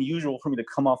 it's not unusual for me to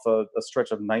come off a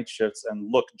stretch of night shifts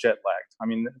and look jet lagged. I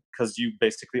mean, because you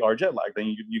basically are jet lagged,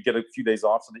 and you get a few days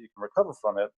off so that you can recover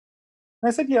from it. And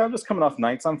I said, yeah, I'm just coming off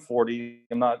nights. I'm 40.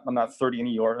 I'm not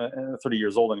 30 30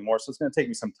 years old anymore, so it's going to take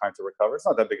me some time to recover. It's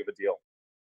not that big of a deal.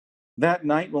 That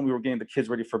night when we were getting the kids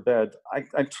ready for bed,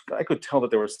 I could tell that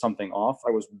there was something off.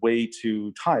 I was way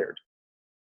too tired.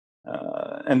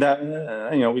 And that,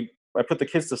 I put the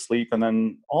kids to sleep, and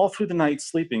then all through the night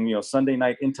sleeping, Sunday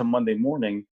night into Monday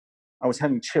morning, I was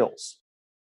having chills.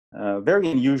 Very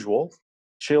unusual,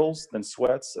 chills, then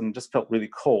sweats, and just felt really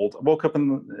cold. I woke up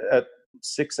at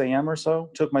 6 a.m. or so,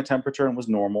 took my temperature, and was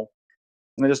normal.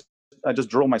 And I just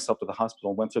drove myself to the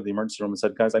hospital, went through the emergency room, and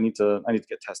said, "Guys, I need to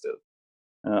get tested."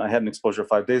 I had an exposure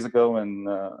 5 days ago, and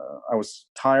I was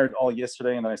tired all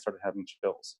yesterday, and then I started having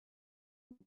chills.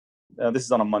 This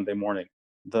is on a Monday morning.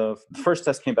 The first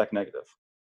test came back negative.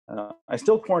 I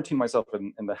still quarantined myself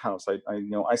in the house. I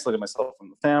isolated myself from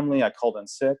the family. I called in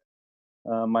sick.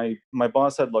 My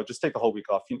boss said, "Look, just take the whole week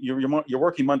off. You're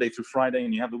working Monday through Friday,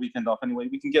 and you have the weekend off anyway.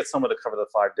 We can get someone to cover the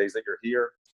 5 days that you're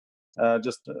here.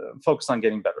 Just focus on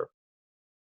getting better."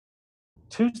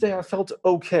 Tuesday, I felt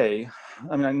okay.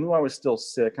 I mean, I knew I was still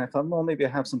sick, and I thought, well, maybe I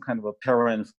have some kind of a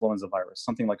parainfluenza virus,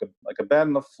 something like a bad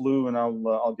enough flu, and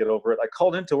I'll get over it. I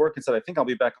called into work and said, "I think I'll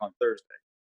be back on Thursday,"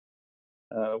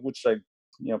 which I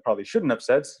probably shouldn't have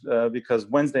said, because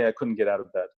Wednesday I couldn't get out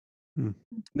of bed.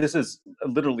 This is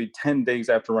literally 10 days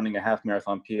after running a half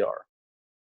marathon PR.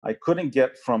 I couldn't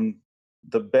get from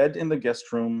the bed in the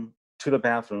guest room to the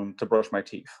bathroom to brush my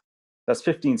teeth. That's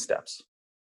 15 steps.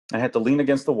 I had to lean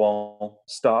against the wall,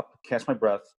 stop, catch my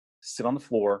breath, sit on the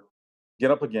floor, get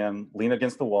up again, lean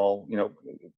against the wall,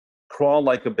 crawl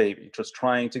like a baby, just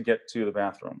trying to get to the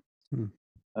bathroom.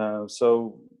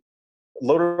 So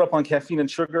loaded up on caffeine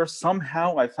and sugar.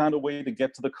 Somehow I found a way to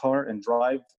get to the car and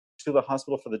drive to the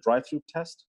hospital for the drive-through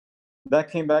test.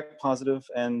 That came back positive,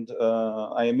 and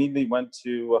I immediately went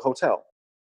to a hotel.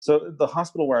 So the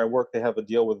hospital where I work, they have a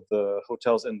deal with the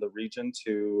hotels in the region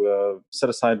to set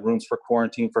aside rooms for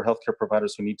quarantine for healthcare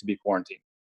providers who need to be quarantined,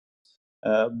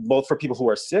 both for people who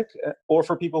are sick or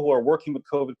for people who are working with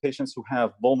COVID patients who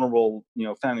have vulnerable,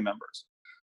 family members.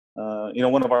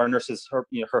 One of our nurses,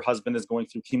 her husband is going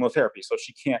through chemotherapy, so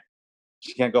she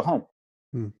can't go home,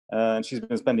 and she's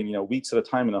been spending weeks at a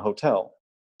time in a hotel.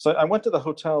 So I went to the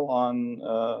hotel on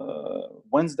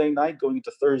Wednesday night, going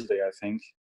into Thursday, I think.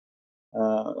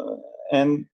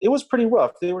 And it was pretty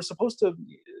rough. They were supposed to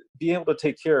be able to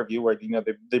take care of you, where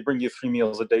they bring you 3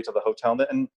 meals a day to the hotel,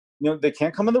 and they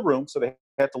can't come in the room, so they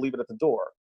have to leave it at the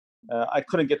door. I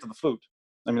couldn't get to the food.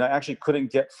 I mean, I actually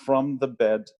couldn't get from the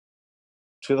bed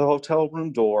to the hotel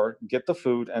room door, get the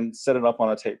food, and set it up on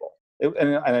a table.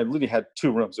 And I really had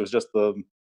 2 rooms. It was just the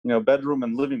bedroom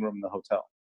and living room in the hotel.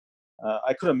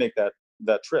 I couldn't make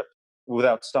that trip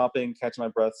without stopping, catching my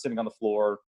breath, sitting on the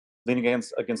floor, leaning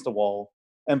against the wall.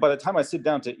 And by the time I sit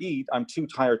down to eat, I'm too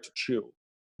tired to chew.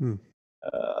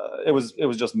 It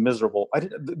was just miserable.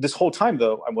 This whole time,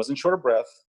 though, I wasn't short of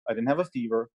breath. I didn't have a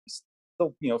fever.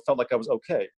 Still, felt like I was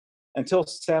okay until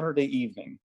Saturday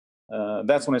evening.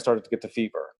 That's when I started to get the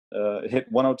fever. It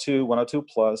hit 102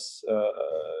 plus,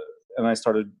 and I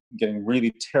started getting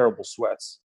really terrible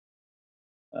sweats.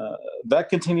 That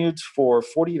continued for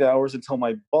 48 hours until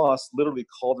my boss literally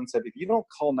called and said, "If you don't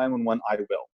call 911, I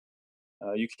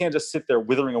will. You can't just sit there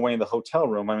withering away in the hotel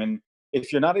room. I mean,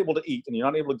 if you're not able to eat and you're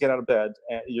not able to get out of bed,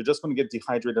 you're just going to get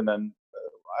dehydrated, and then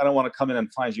I don't want to come in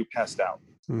and find you passed out."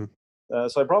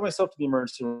 So I brought myself to the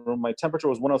emergency room. My temperature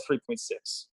was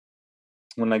 103.6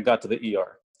 when I got to the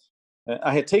ER.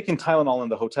 I had taken Tylenol in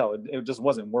the hotel. It just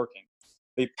wasn't working.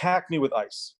 They packed me with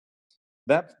ice.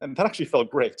 That actually felt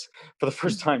great. For the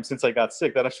first time since I got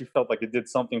sick, that actually felt like it did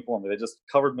something for me. They just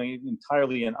covered me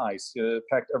entirely in ice,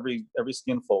 packed every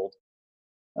skin fold,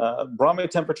 brought my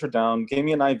temperature down, gave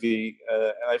me an IV,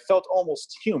 and I felt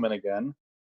almost human again.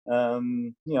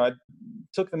 It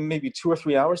took them maybe 2 or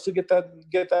 3 hours to get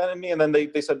that in me, and then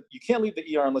they said, "You can't leave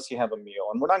the ER unless you have a meal,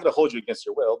 and we're not going to hold you against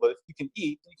your will, but if you can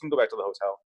eat, you can go back to the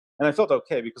hotel." And I felt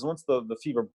okay, because once the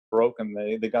fever broke and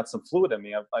they got some fluid in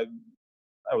me,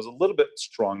 I was a little bit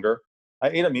stronger. I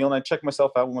ate a meal and I checked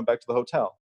myself out and went back to the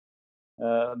hotel.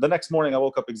 The next morning, I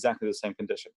woke up exactly the same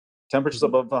condition. Temperatures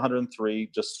above 103,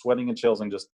 just sweating and chills,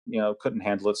 and just couldn't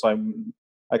handle it. So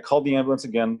I called the ambulance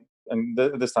again, and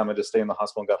this time I just stayed in the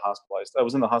hospital and got hospitalized. I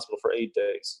was in the hospital for 8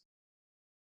 days.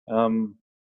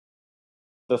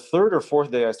 The 3rd or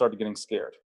 4th day, I started getting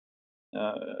scared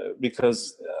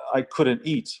because I couldn't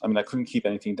eat. I mean, I couldn't keep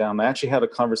anything down. I actually had a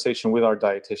conversation with our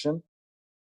dietitian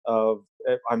of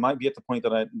I might be at the point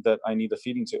that I need a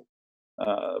feeding tube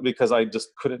because I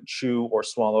just couldn't chew or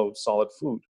swallow solid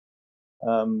food.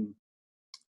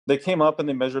 they came up and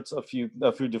they measured a few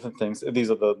different things. These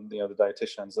are the the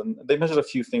dietitians, and they measured a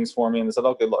few things for me, and they said,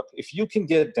 okay, look, if you can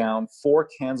get down 4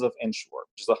 cans of Ensure,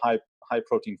 which is a high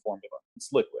protein formula,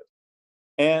 it's liquid,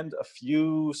 and a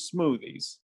few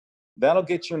smoothies, that'll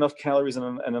get you enough calories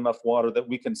and enough water that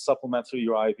we can supplement through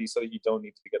your IV so that you don't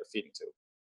need to get a feeding tube.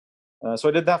 So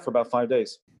I did that for about 5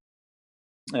 days,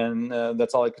 and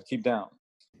that's all I could keep down.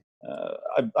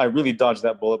 I really dodged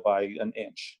that bullet by an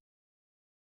inch.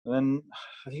 And then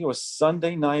I think it was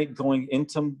Sunday night going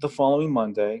into the following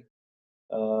Monday.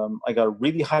 I got a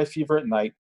really high fever at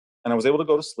night, and I was able to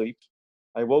go to sleep.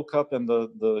 I woke up and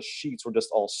the sheets were just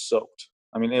all soaked.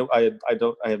 I mean, I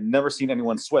have never seen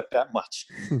anyone sweat that much.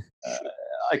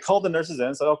 I called the nurses in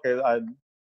and said, okay,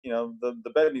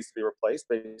 the bed needs to be replaced.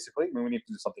 Basically, I mean, we need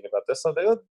to do something about this. So they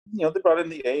brought in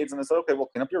the aides and they said, okay, we'll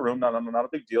clean up your room. Not a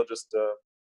big deal. Just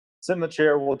sit in the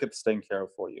chair. We'll get this taken care of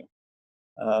for you.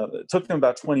 It took them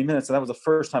about 20 minutes, and that was the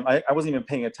first time I wasn't even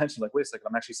paying attention. Like, wait a second,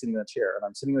 I'm actually sitting in a chair, and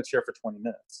I'm sitting in a chair for 20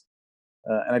 minutes,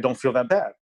 and I don't feel that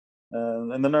bad.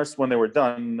 And the nurse, when they were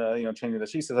done, changing the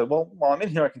sheets, said, well, while I'm in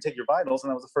here, I can take your vitals. And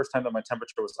that was the first time that my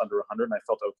temperature was under 100, and I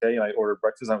felt okay. And I ordered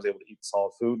breakfast. And I was able to eat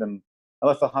solid food, and I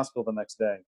left the hospital the next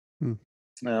day.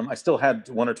 I still had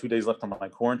 1 or 2 days left on my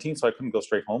quarantine, so I couldn't go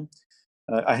straight home.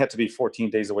 I had to be 14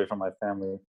 days away from my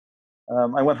family.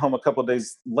 I went home a couple of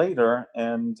days later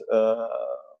and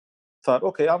thought,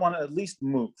 okay, I want to at least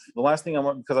move. The last thing I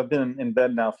want, because I've been in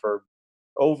bed now for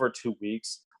over 2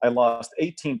 weeks, I lost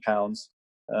 18 pounds.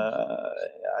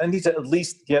 I need to at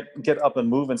least get up and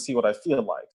move and see what I feel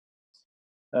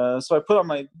like. So I put on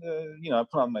my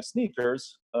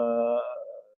sneakers,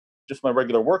 just my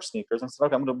regular work sneakers, and said,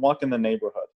 okay, I'm going to walk in the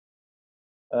neighborhood.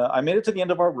 I made it to the end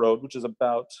of our road, which is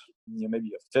about maybe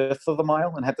a fifth of the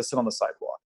mile, and had to sit on the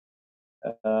sidewalk.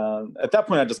 At that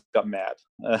point, I just got mad.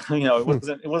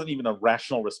 It wasn't even a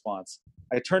rational response.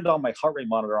 I turned on my heart rate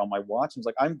monitor on my watch and was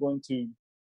like, I'm going to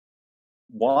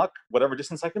walk whatever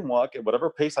distance I can walk at whatever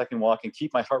pace I can walk and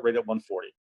keep my heart rate at 140.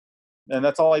 And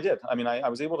that's all I did. I mean, I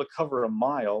was able to cover a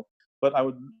mile, but I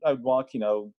would walk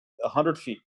 100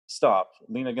 feet, stop,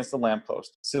 lean against the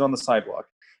lamppost, sit on the sidewalk.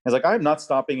 I was like, I'm not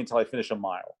stopping until I finish a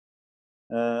mile.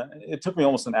 It took me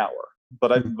almost an hour,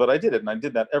 but I did it, and I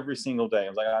did that every single day. I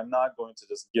was like, I'm not going to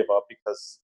just give up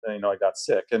because I got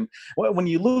sick. And when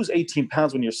you lose 18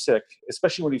 pounds when you're sick,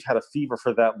 especially when you've had a fever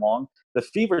for that long, the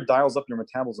fever dials up your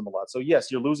metabolism a lot. So yes,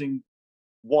 you're losing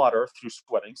water through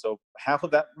sweating. So half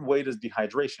of that weight is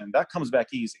dehydration. That comes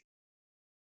back easy.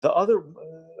 The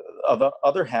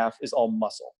other half is all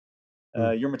muscle.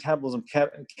 Your metabolism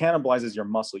cannibalizes your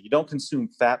muscle. You don't consume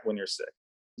fat when you're sick.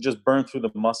 You just burn through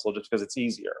the muscle just because it's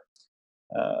easier.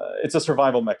 It's a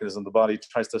survival mechanism. The body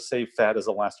tries to save fat as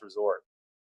a last resort.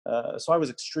 So I was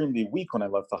extremely weak when I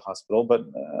left the hospital, but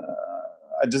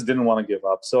I just didn't want to give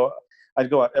up. So I'd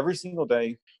go out every single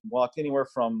day, walk anywhere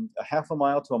from a half a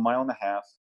mile to a mile and a half,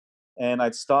 and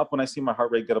I'd stop when I see my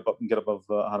heart rate get above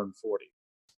 140.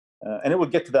 And it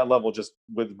would get to that level just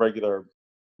with regular,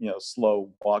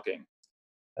 slow walking.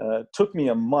 It took me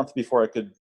a month before I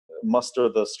could muster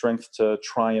the strength to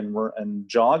try and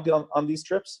jog on these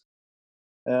trips.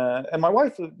 And my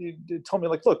wife told me,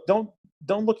 like, look, don't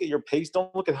look at your pace.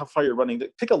 Don't look at how far you're running.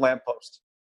 Pick a lamppost.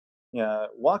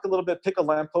 Walk a little bit, pick a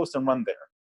lamppost and run there.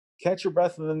 Catch your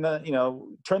breath, and then,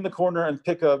 turn the corner and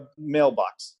pick a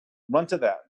mailbox. Run to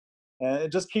that.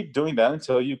 And just keep doing that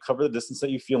until you cover the distance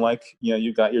that you feel like,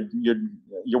 you got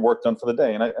your work done for the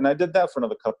day. And I did that for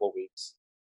another couple of weeks.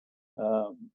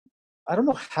 I don't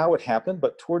know how it happened,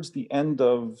 but towards the end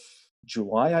of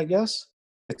July, I guess,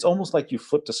 it's almost like you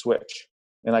flipped a switch,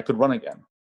 and I could run again.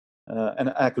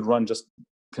 And I could just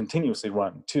continuously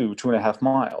run 2.5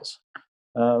 miles.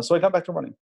 So I got back to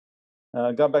running.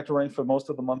 Got back to running for most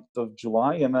of the month of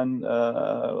July, and then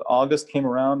August came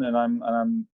around, and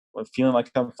I'm feeling like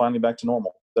I'm finally back to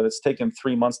normal. But it's taken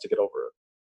 3 months to get over it.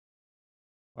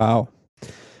 Wow,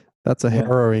 that's a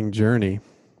harrowing journey.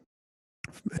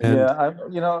 And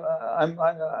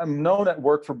I'm known at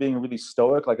work for being really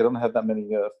stoic. Like, I don't have that many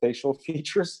facial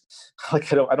features.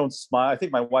 Like, I don't smile. I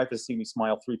think my wife has seen me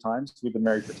smile 3 times. We've been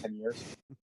married for 10 years.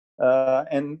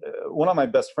 And one of my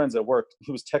best friends at work,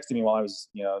 he was texting me while I was,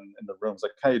 in the room. He's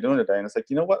like, "How you doing today?" And it's like,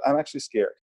 you know what? I'm actually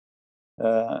scared.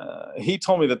 He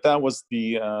told me that was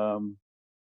the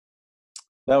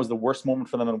worst moment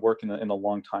for them at work in a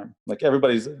long time. Like,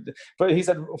 but he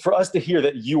said, for us to hear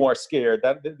that you are scared,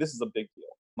 that this is a big deal.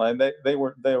 Like, they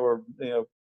were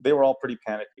all pretty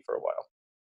panicky for a while.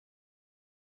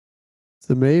 It's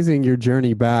amazing your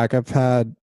journey back. I've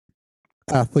had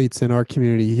athletes in our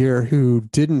community here who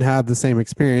didn't have the same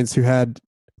experience, who had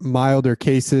milder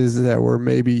cases that were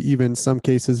maybe even some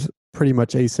cases pretty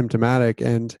much asymptomatic,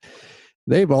 and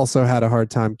they've also had a hard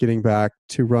time getting back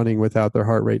to running without their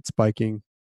heart rate spiking.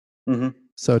 Mm-hmm.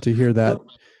 So to hear that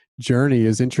journey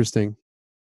is interesting.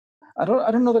 I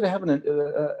don't know that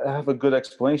I have a good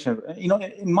explanation.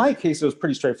 In my case, it was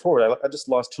pretty straightforward. I just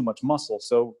lost too much muscle.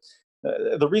 So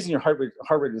the reason your heart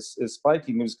rate is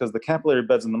spiking is because the capillary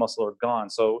beds in the muscle are gone.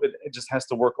 So it just has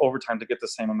to work overtime to get the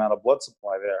same amount of blood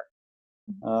supply there.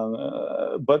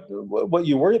 But what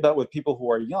you worry about with people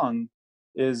who are young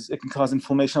is it can cause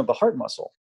inflammation of the heart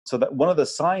muscle. So that one of the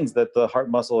signs that the heart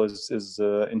muscle is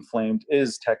inflamed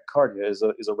is tachycardia, is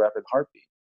a rapid heartbeat.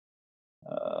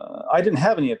 I didn't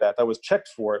have any of that. I was checked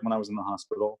for it when I was in the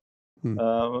hospital,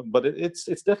 but it's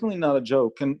definitely not a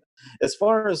joke. And as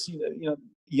far as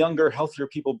younger, healthier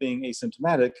people being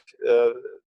asymptomatic,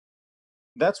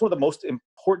 that's one of the most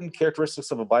important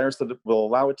characteristics of a virus that will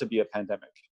allow it to be a pandemic.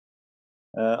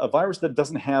 A virus that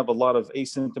doesn't have a lot of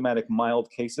asymptomatic mild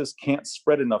cases can't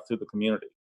spread enough through the community.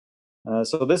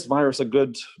 So this virus,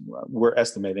 we're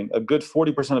estimating, a good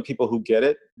 40% of people who get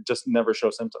it just never show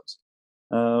symptoms.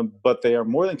 But they are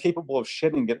more than capable of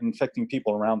shedding it and infecting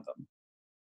people around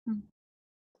them.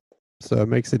 So it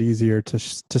makes it easier to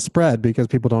spread because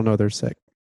people don't know they're sick.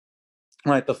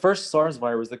 Right. The first SARS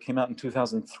virus that came out in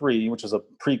 2003, which is a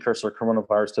precursor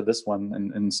coronavirus to this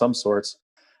one in some sorts,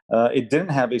 it didn't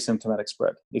have asymptomatic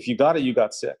spread. If you got it, you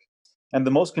got sick. And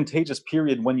the most contagious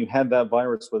period when you had that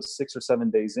virus was 6 or 7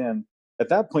 days in. At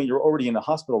that point, you're already in a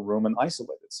hospital room and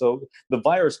isolated. So the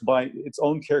virus, by its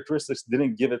own characteristics,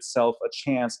 didn't give itself a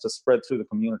chance to spread through the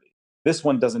community. This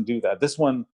one doesn't do that. This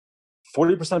one,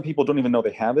 40% of people don't even know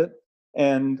they have it.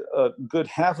 And a good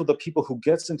half of the people who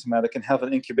get symptomatic can have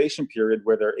an incubation period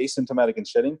where they're asymptomatic and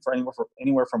shedding for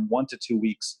anywhere from 1 to 2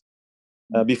 weeks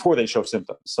before they show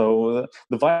symptoms. So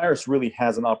the virus really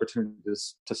has an opportunity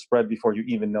to spread before you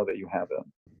even know that you have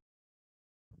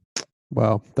it.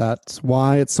 Well, that's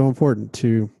why it's so important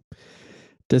to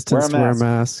distance, wear a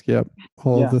mask. Yep.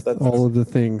 All of the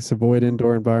things, avoid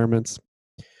indoor environments.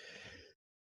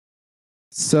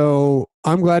 So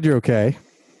I'm glad you're okay.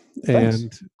 Thanks.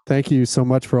 And thank you so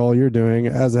much for all you're doing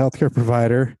as a healthcare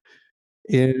provider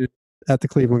at the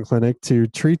Cleveland Clinic to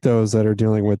treat those that are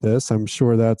dealing with this. I'm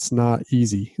sure that's not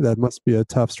easy. That must be a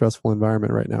tough, stressful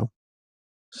environment right now.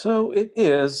 So it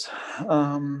is.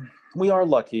 We are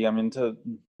lucky. I mean, to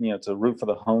root for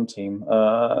the home team.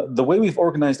 The way we've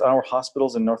organized our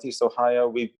hospitals in Northeast Ohio,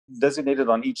 we've designated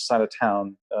on each side of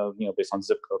town, based on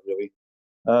zip code, really,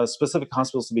 specific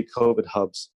hospitals to be COVID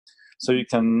hubs. So you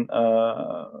can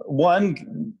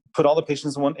one, put all the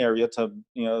patients in one area to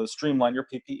streamline your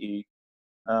PPE.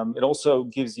 It also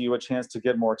gives you a chance to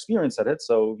get more experience at it.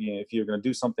 So if you're going to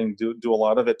do something, do a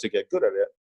lot of it to get good at it.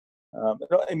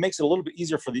 It makes it a little bit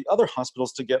easier for the other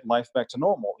hospitals to get life back to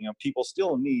normal. People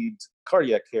still need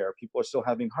cardiac care. People are still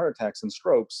having heart attacks and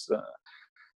strokes.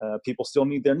 People still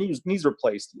need their knees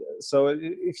replaced. So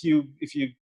if you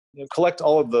collect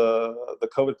all of the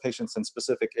COVID patients in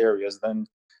specific areas, then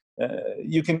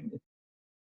you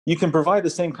can provide the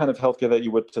same kind of healthcare that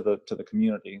you would to the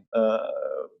community.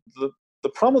 The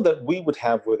problem that we would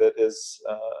have with it is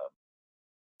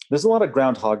there's a lot of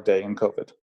Groundhog Day in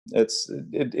COVID.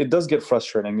 It does get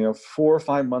frustrating. 4 or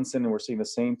 5 months in, and we're seeing the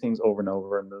same things over and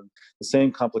over, and the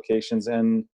same complications.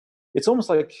 And it's almost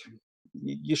like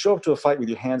you show up to a fight with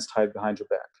your hands tied behind your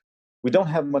back. We don't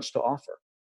have much to offer.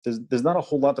 There's not a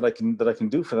whole lot that I can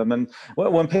do for them. And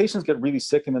when patients get really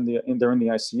sick and they're in the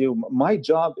ICU, my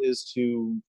job is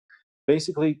to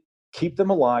basically keep them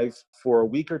alive for a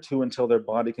week or two until their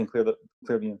body can clear the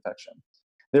infection.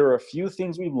 There are a few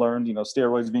things we've learned,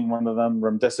 steroids being one of them.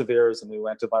 Remdesivir is a new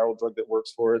antiviral drug that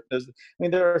works for it.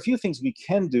 There are a few things we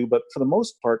can do, but for the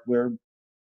most part, we're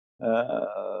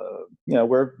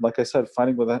like I said,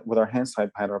 fighting with our hands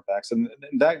tied behind our backs, and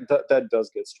that does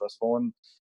get stressful. And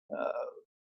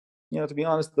to be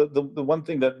honest, the one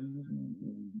thing that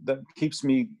keeps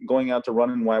me going out to run,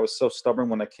 and why I was so stubborn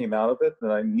when I came out of it,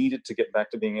 that I needed to get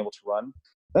back to being able to run,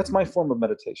 that's my form of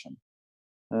meditation.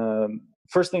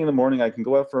 First thing in the morning, I can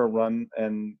go out for a run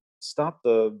and stop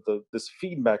this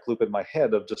feedback loop in my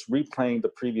head of just replaying the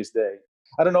previous day.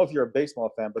 I don't know if you're a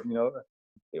baseball fan, but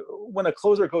when a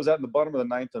closer goes out in the bottom of the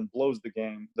ninth and blows the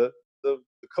game, the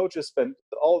coaches spend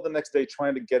all of the next day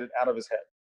trying to get it out of his head.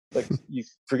 Like, you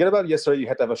forget about yesterday. You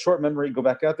have to have a short memory. Go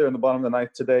back out there in the bottom of the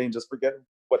ninth today and just forget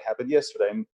what happened yesterday.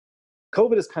 And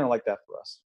COVID is kind of like that for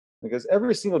us, because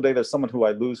every single day there's someone who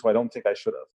I lose who I don't think I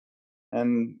should have.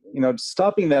 And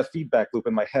stopping that feedback loop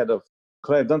in my head of,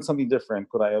 could I have done something different?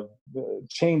 Could I have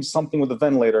changed something with the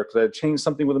ventilator? Could I have changed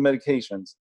something with the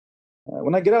medications?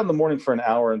 When I get out in the morning for an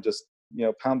hour and just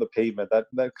pound the pavement,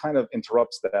 that kind of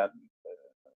interrupts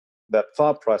that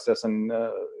thought process, and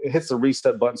it hits the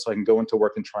reset button so I can go into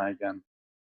work and try again.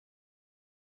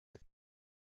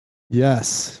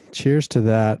 Yes. Cheers to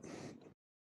that.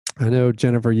 I know,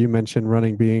 Jennifer, you mentioned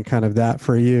running being kind of that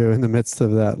for you in the midst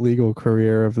of that legal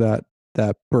career, of that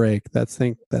break, that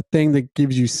thing that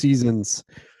gives you seasons.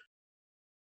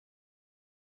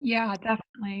 Yeah,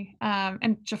 definitely.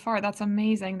 And Jafar, that's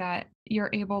amazing that you're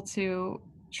able to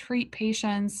treat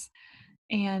patients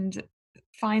and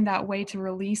find that way to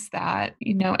release that,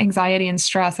 anxiety and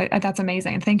stress. That's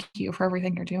amazing. And thank you for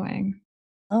everything you're doing.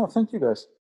 Oh, thank you guys.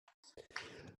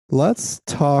 Let's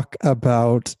talk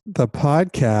about the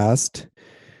podcast.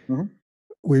 Mm-hmm.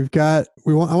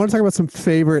 I want to talk about some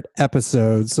favorite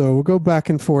episodes. So we'll go back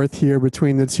and forth here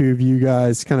between the two of you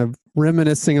guys, kind of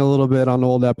reminiscing a little bit on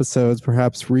old episodes,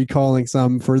 perhaps recalling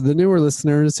some for the newer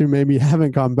listeners who maybe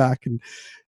haven't gone back and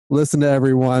listened to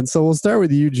everyone. So we'll start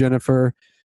with you, Jennifer.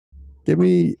 Give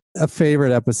me a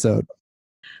favorite episode.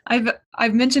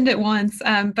 I've mentioned it once,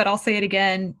 but I'll say it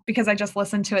again because I just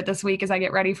listened to it this week as I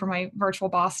get ready for my virtual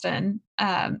Boston.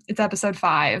 It's episode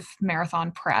 5,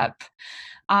 Marathon Prep.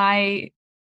 I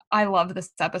love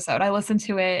this episode. I listen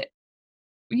to it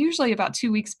usually about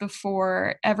 2 weeks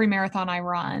before every marathon I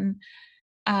run.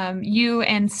 You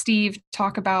and Steve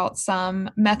talk about some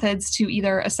methods to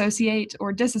either associate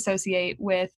or disassociate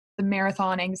with the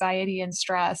marathon anxiety and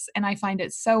stress. And I find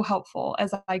it so helpful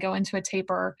as I go into a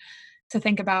taper to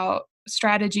think about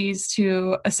strategies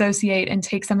to associate and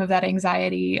take some of that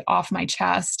anxiety off my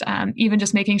chest. Even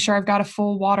just making sure I've got a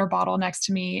full water bottle next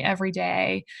to me every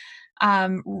day.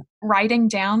 Writing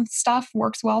down stuff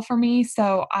works well for me.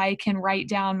 So I can write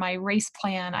down my race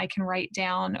plan. I can write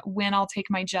down when I'll take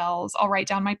my gels. I'll write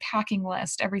down my packing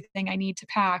list, everything I need to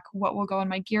pack, what will go in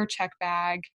my gear check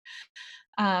bag,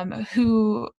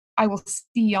 who I will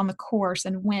see on the course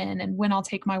and when I'll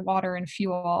take my water and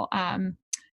fuel.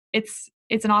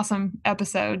 It's an awesome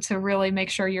episode to really make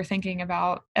sure you're thinking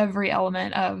about every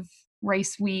element of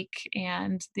race week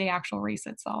and the actual race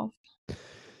itself.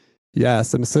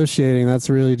 Yes, and associating, that's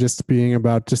really just being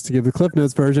about, just to give the Cliff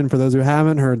Notes version for those who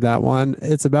haven't heard that one,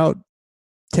 it's about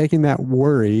taking that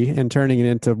worry and turning it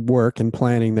into work and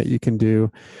planning that you can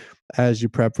do as you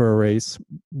prep for a race.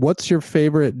 What's your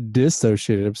favorite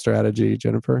dissociative strategy,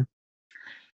 Jennifer?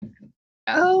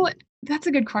 Oh, that's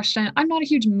a good question. I'm not a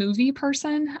huge movie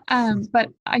person, but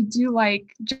I do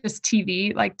like just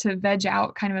TV, like to veg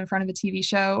out kind of in front of a TV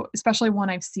show, especially one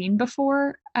I've seen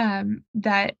before,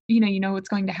 that, you know what's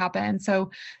going to happen.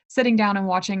 So sitting down and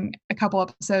watching a couple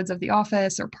episodes of The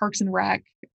Office or Parks and Rec,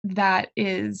 that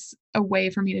is a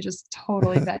way for me to just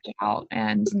totally veg out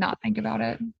and not think about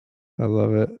it. I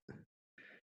love it.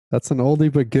 That's an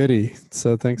oldie but goodie.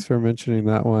 So thanks for mentioning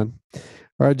that one.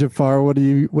 All right, Jafar, what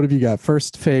have you got?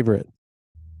 First favorite.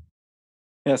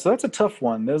 Yeah, so that's a tough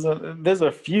one. There's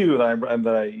a few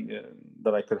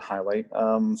that I could highlight.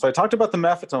 So I talked about the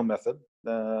Maffetone method,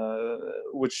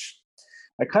 which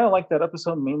I kind of like that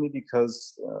episode mainly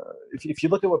because if you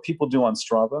look at what people do on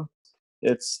Strava,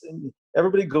 it's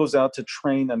everybody goes out to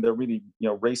train and they're really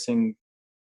racing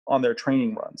on their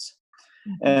training runs.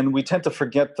 And we tend to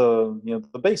forget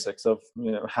the basics of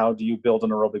how do you build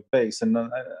an aerobic base. And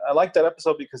I like that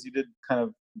episode because you did kind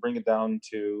of bring it down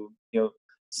to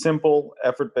simple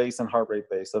effort based and heart rate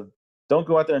based. Of don't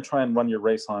go out there and try and run your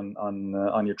race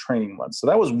on your training runs. So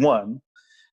that was one.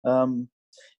 I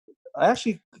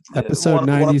actually episode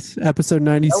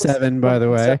 97, by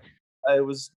the way. It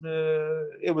was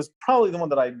probably the one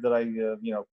that I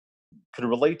could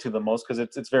relate to the most because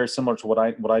it's very similar to what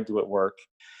I do at work.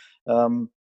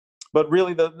 But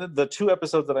really, the two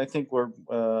episodes that I think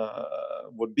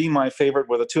would be my favorite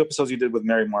were the two episodes you did with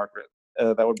Mary Margaret.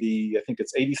 That would be, I think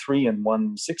it's 83 and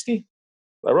 160.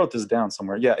 I wrote this down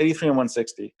somewhere. Yeah, 83 and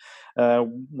 160,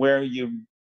 where you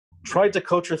tried to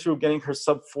coach her through getting her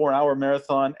sub 4-hour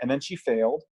marathon, and then she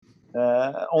failed,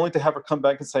 only to have her come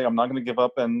back and say, "I'm not going to give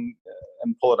up," and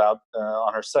pull it out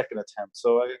on her second attempt.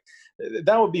 So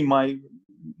that would be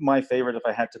my favorite if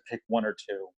I had to pick one or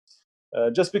two.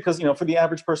 Just because, for the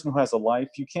average person who has a life,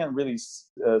 you can't really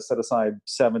set aside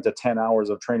 7 to 10 hours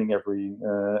of training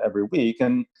every week.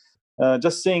 And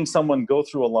just seeing someone go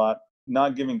through a lot,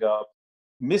 not giving up,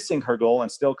 missing her goal,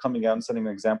 and still coming out and setting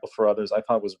an example for others, I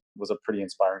thought was a pretty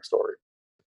inspiring story.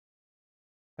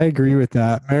 I agree with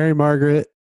that. Mary Margaret.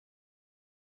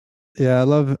 Yeah, I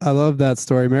love that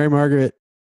story. Mary Margaret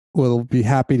will be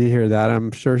happy to hear that.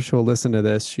 I'm sure she'll listen to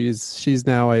this. She's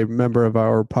now a member of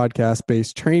our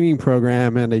podcast-based training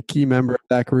program and a key member of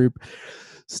that group,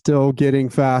 still getting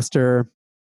faster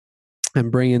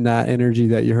and bringing that energy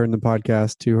that you heard in the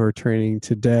podcast to her training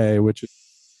today, which is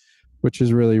which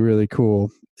is really, really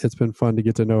cool. It's been fun to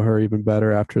get to know her even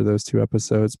better after those 2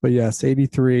 episodes. But yes,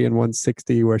 83 and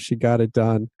 160 where she got it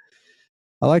done.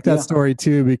 I like that story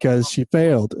too because she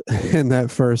failed in that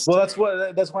first. Well, that's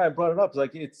why I brought it up. It's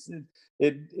like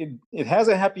it has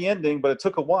a happy ending, but it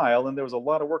took a while, and there was a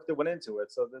lot of work that went into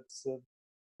it. So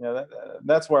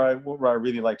that's where I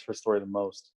really liked her story the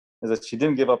most, is that she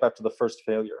didn't give up after the first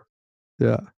failure.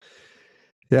 Yeah.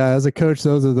 Yeah, as a coach,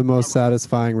 those are the most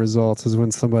satisfying results, is when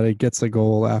somebody gets a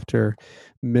goal after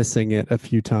missing it a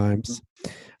few times.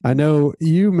 I know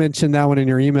you mentioned that one in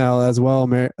your email as well,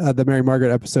 the Mary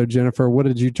Margaret episode. Jennifer, what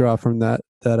did you draw from that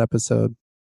episode?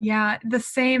 Yeah, the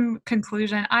same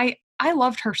conclusion. I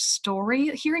loved her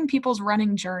story, hearing people's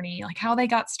running journey, like how they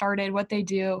got started, what they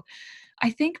do.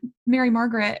 I think Mary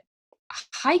Margaret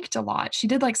hiked a lot. She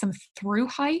did like some through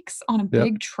hikes on a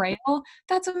big trail.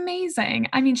 That's amazing.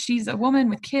 I mean, she's a woman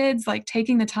with kids, like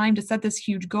taking the time to set this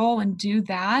huge goal and do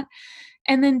that.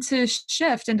 And then to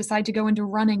shift and decide to go into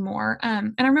running more.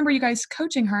 And I remember you guys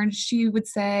coaching her, and she would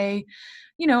say,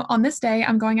 on this day,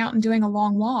 I'm going out and doing a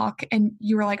long walk. And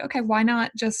you were like, okay, why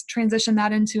not just transition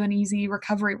that into an easy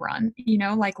recovery run?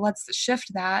 Like let's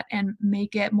shift that and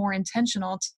make it more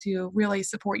intentional to really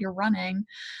support your running.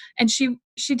 And she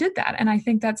did that. And I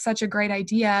think that's such a great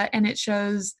idea. And it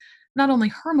shows not only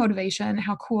her motivation,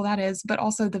 how cool that is, but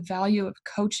also the value of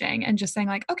coaching and just saying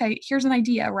like, okay, here's an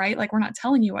idea, right? Like we're not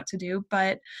telling you what to do,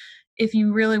 but if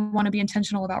you really want to be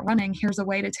intentional about running, here's a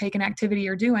way to take an activity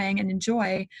you're doing and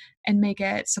enjoy and make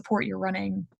it support your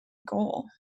running goal.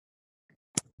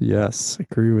 Yes,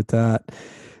 agree with that.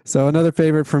 So another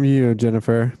favorite from you,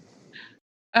 Jennifer.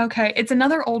 Okay, it's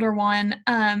another older one.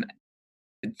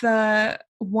 The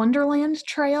Wonderland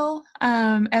Trail,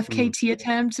 FKT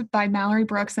attempt by Mallory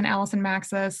Brooks and Allison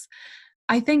Maxis.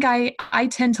 I think I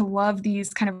tend to love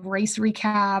these kind of race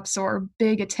recaps or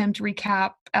big attempt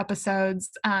recap episodes.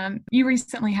 You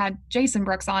recently had Jason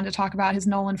Brooks on to talk about his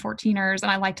Nolan 14ers, and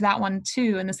I liked that one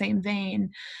too in the same vein.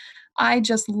 I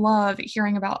just love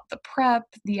hearing about the prep,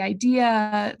 the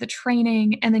idea, the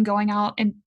training, and then going out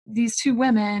and these 2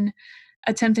 women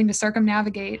attempting to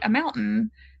circumnavigate a mountain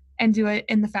and do it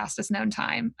in the fastest known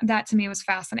time. That to me was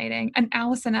fascinating. And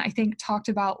Allison, I think, talked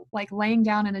about like laying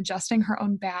down and adjusting her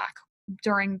own back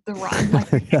during the run.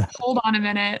 Like, hold on a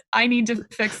minute, I need to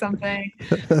fix something.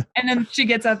 And then she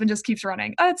gets up and just keeps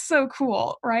running. That's so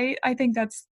cool, right? I think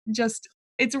that's just,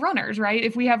 it's runners, right?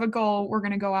 If we have a goal, we're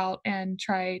going to go out and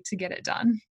try to get it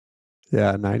done.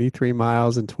 Yeah, 93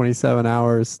 miles in 27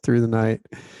 hours through the night.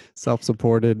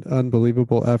 Self-supported,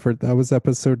 unbelievable effort. That was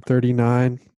episode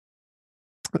 39.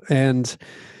 And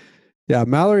yeah,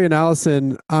 Mallory and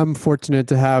Allison, I'm fortunate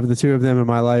to have the 2 of them in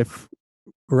my life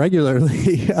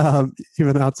regularly,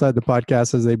 even outside the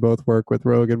podcast, as they both work with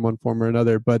Rogue in one form or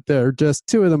another. But they're just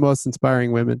 2 of the most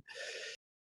inspiring women.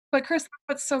 But Chris,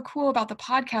 what's so cool about the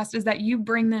podcast is that you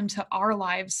bring them to our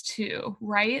lives too,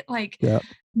 right? Like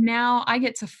now I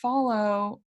get to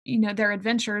follow, their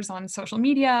adventures on social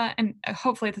media, and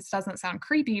hopefully this doesn't sound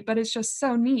creepy, but it's just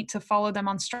so neat to follow them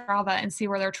on Strava and see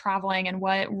where they're traveling and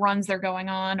what runs they're going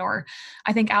on. Or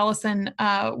I think Allison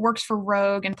works for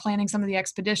Rogue and planning some of the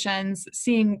expeditions,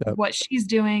 seeing what she's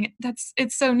doing.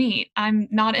 It's so neat. I'm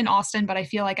not in Austin, but I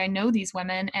feel like I know these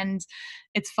women, and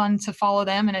it's fun to follow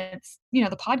them. And it's,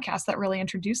 the podcast that really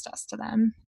introduced us to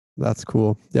them. That's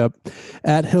cool. Yep.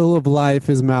 At Hill of Life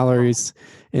is Mallory's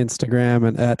Instagram,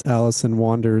 and at Allison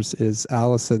Wanders is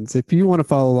Allison's. If you want to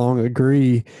follow along,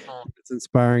 agree. It's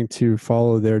inspiring to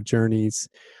follow their journeys.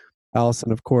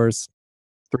 Allison, of course,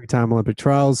 3-time Olympic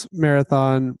trials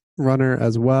marathon runner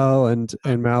as well, and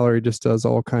Mallory just does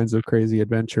all kinds of crazy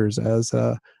adventures as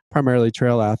a primarily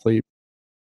trail athlete.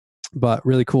 But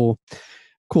really cool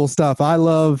stuff. I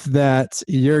love that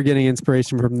you're getting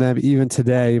inspiration from them even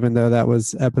today, even though that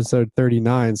was episode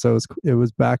 39. So it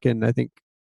was back in, I think,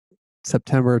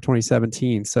 September of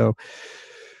 2017. So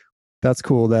that's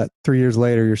cool that 3 years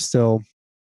later, you're still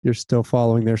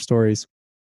following their stories.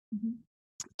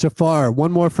 Jafar,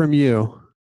 one more from you.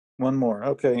 One more.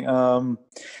 Okay.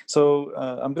 So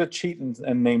I'm going to cheat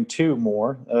and name 2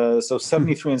 more. So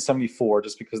 73 and 74,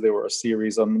 just because they were a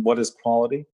series on what is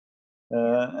quality.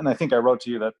 And I think I wrote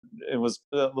to you that it was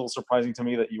a little surprising to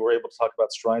me that you were able to talk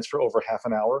about strides for over half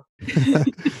an hour.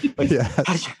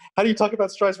 How do you talk about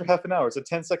strides for half an hour? It's a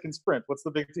 10-second sprint. What's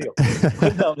the big deal?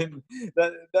 But no,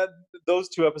 those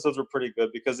 2 episodes were pretty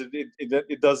good because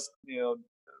it does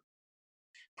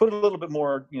put a little bit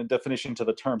more definition to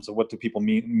the terms of what do people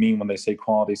mean when they say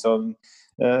quality. So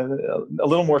a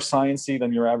little more sciencey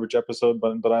than your average episode,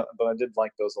 but I did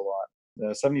like those a lot.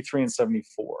 73 and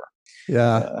 74.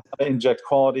 Yeah. How to inject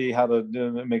quality, how to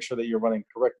make sure that you're running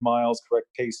correct miles, correct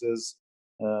paces,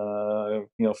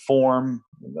 form.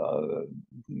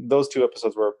 Those two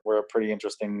episodes were a pretty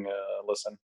interesting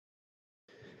listen.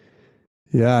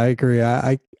 Yeah, I agree.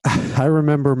 I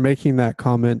remember making that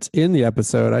comment in the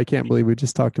episode. I can't believe we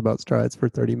just talked about strides for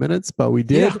 30 minutes, but we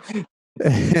did. Yeah.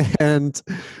 and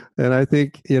I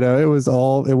think,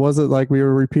 it wasn't like we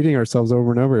were repeating ourselves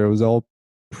over and over. It was all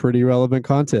pretty relevant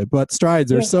content, but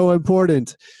strides are so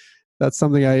important. That's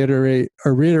something I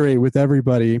reiterate with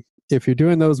everybody. If you're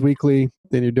doing those weekly,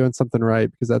 then you're doing something right,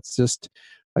 because that's just,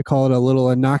 I call it a little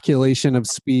inoculation of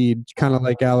speed, kind of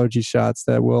like allergy shots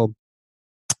that will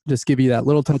just give you that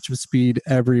little touch of speed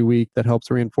every week that helps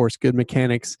reinforce good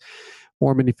mechanics,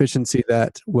 form and efficiency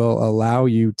that will allow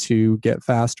you to get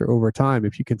faster over time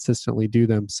if you consistently do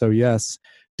them. So yes,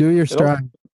 do your stride.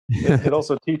 It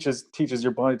also teaches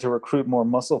your body to recruit more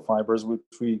muscle fibers, which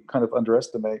we kind of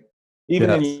underestimate.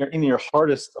 Even in your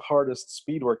hardest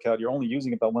speed workout, you're only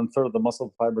using about 1/3 of the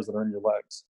muscle fibers that are in your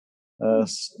legs.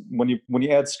 When you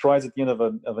add strides at the end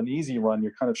of an easy run,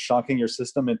 you're kind of shocking your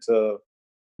system into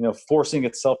forcing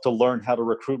itself to learn how to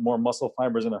recruit more muscle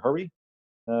fibers in a hurry,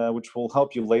 which will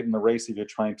help you late in the race if you're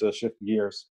trying to shift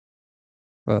gears.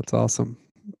 That's awesome.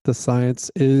 The science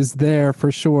is there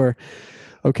for sure.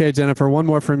 Okay, Jennifer, one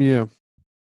more from you.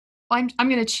 I'm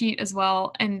going to cheat as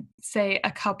well and say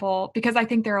a couple, because I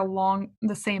think they're along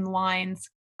the same lines.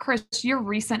 Chris, your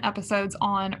recent episodes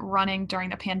on running during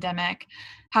the pandemic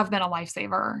have been a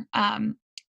lifesaver.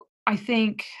 I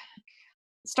think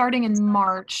starting in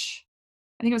March,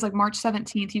 I think it was like March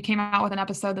 17th, you came out with an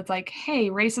episode that's like, hey,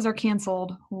 races are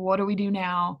canceled. What do we do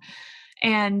now?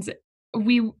 And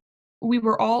we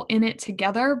were all in it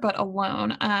together, but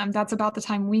alone. That's about the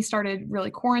time we started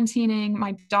really quarantining.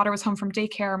 My daughter was home from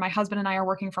daycare. My husband and I are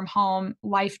working from home.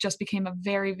 Life just became a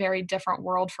very, very different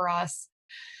world for us.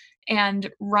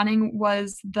 And running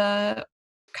was the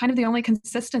only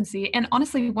consistency, and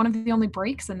honestly one of the only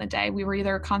breaks in the day. We were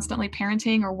either constantly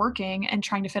parenting or working and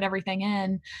trying to fit everything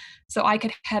in, so I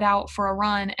could head out for a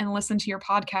run and listen to your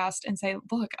podcast and say,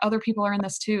 look, other people are in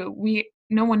this too.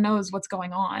 No one knows what's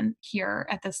going on here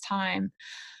at this time.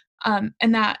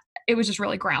 And that it was just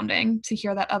really grounding to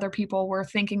hear that other people were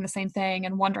thinking the same thing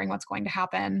and wondering what's going to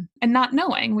happen and not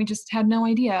knowing. We just had no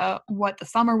idea what the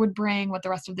summer would bring, what the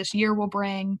rest of this year will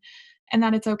bring, and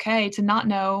that it's okay to not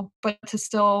know, but to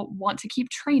still want to keep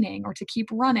training or to keep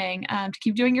running, to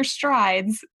keep doing your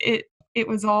strides. It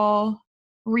was all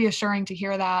reassuring to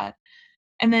hear that.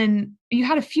 And then you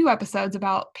had a few episodes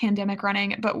about pandemic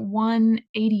running, but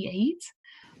 188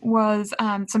 was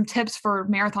some tips for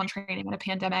marathon training in a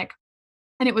pandemic.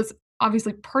 And it was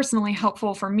obviously personally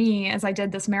helpful for me as I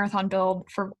did this marathon build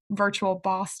for virtual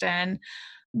Boston.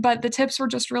 But the tips were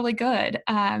just really good,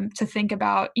 to think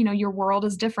about, your world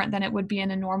is different than it would be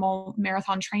in a normal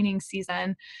marathon training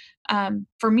season.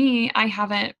 For me, I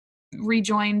haven't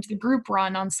rejoined the group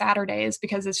run on Saturdays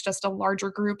because it's just a larger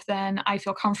group than I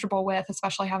feel comfortable with,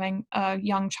 especially having a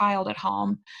young child at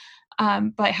home.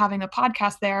 But having the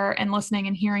podcast there and listening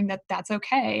and hearing that that's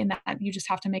okay and that you just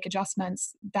have to make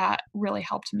adjustments, that really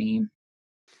helped me.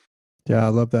 Yeah, I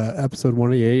love that. Episode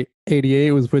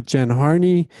 188 was with Jen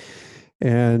Harney,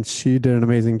 and she did an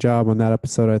amazing job on that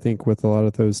episode, I think, with a lot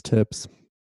of those tips.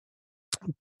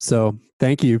 So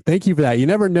thank you. Thank you for that. You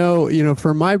never know,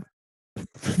 from my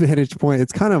vantage point,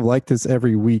 it's kind of like this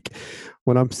every week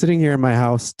when I'm sitting here in my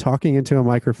house talking into a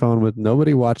microphone with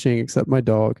nobody watching except my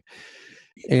dog.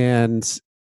 And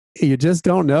you just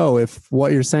don't know if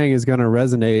what you're saying is going to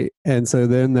resonate. And so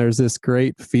then there's this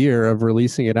great fear of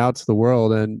releasing it out to the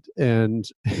world and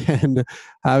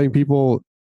having people,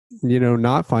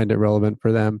 not find it relevant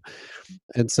for them.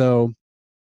 And so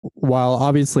while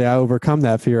obviously I overcome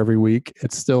that fear every week,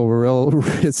 it's still real,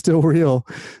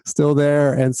 still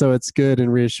there. And so it's good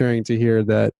and reassuring to hear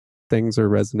that things are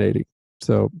resonating.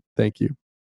 So thank you.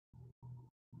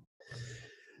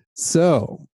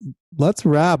 So let's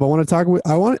wrap. I want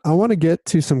to get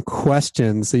to some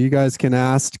questions so you guys can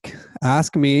ask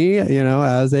me,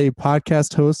 as a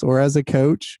podcast host or as a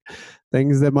coach,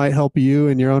 things that might help you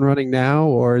in your own running now,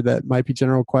 or that might be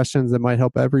general questions that might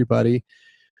help everybody.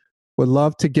 Would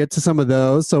love to get to some of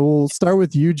those. So we'll start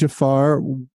with you, Jafar.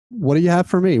 What do you have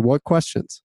for me? What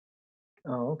questions?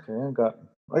 Oh, okay.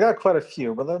 I got quite a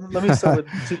few, but let me start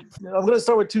with two. I'm going to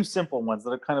start with two simple ones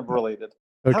that are kind of related.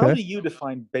 Okay. How do you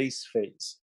define base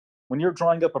phase? When you're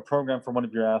drawing up a program for one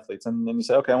of your athletes, and then you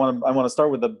say, okay, I want to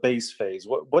start with the base phase.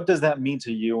 What does that mean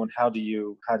to you, and how do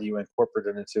you incorporate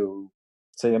it into,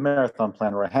 say, a marathon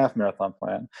plan or a half marathon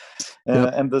plan?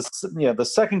 And the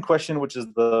second question, which is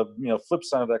the flip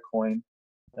side of that coin,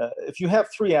 If you have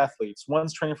three athletes,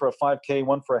 one's training for a 5K,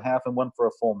 one for a half, and one for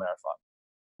a full marathon,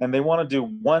 and they want to do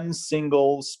one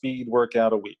single speed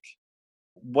workout a week,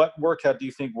 what workout do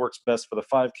you think works best for the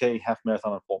 5K, half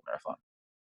marathon, and full marathon?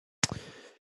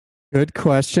 Good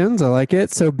questions. I like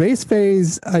it. So base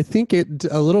phase, I think it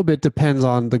a little bit depends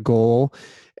on the goal.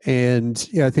 And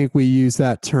yeah, I think we use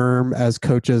that term as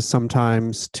coaches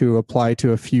sometimes to apply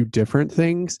to a few different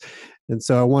things. And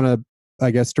so I want to,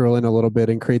 I guess, drill in a little bit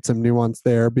and create some nuance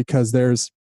there, because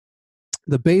there's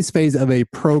the base phase of a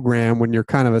program when you're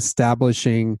kind of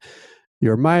establishing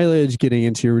your mileage, getting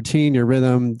into your routine, your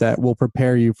rhythm that will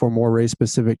prepare you for more race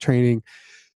specific training.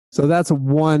 So that's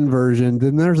one version.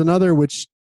 Then there's another, which,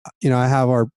 I have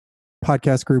our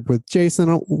podcast group with Jason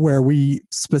where we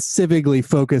specifically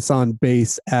focus on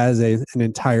base as an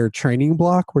entire training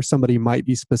block, where somebody might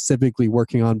be specifically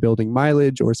working on building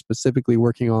mileage or specifically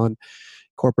working on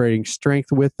incorporating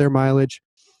strength with their mileage.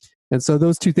 And so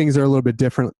those two things are a little bit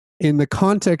different. In the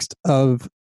context of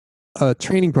a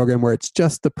training program where it's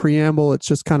just the preamble, it's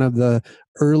just kind of the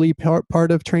early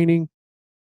part of training.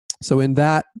 So in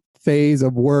that phase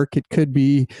of work, it could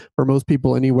be for most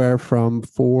people anywhere from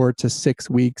 4 to 6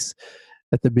 weeks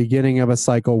at the beginning of a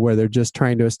cycle where they're just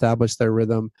trying to establish their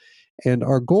rhythm. And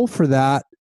our goal for that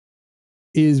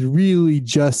is really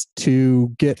just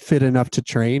to get fit enough to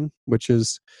train, which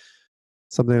is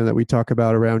something that we talk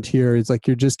about around here. It's like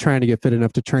you're just trying to get fit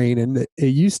enough to train. And it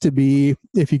used to be,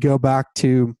 if you go back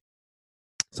to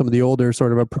some of the older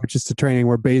sort of approaches to training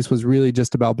where base was really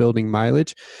just about building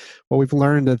mileage, well, we've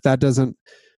learned that doesn't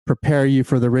prepare you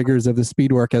for the rigors of the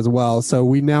speed work as well. So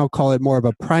we now call it more of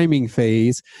a priming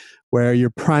phase, where you're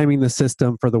priming the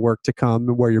system for the work to come,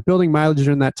 where you're building mileage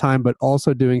during that time, but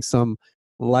also doing some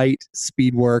light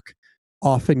speed work,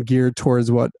 often geared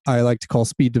towards what I like to call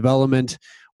speed development,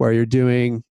 where you're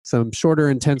doing some shorter,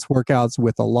 intense workouts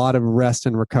with a lot of rest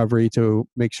and recovery to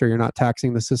make sure you're not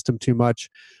taxing the system too much.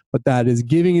 But that is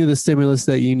giving you the stimulus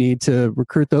that you need to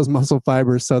recruit those muscle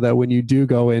fibers so that when you do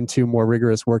go into more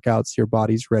rigorous workouts, your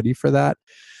body's ready for that.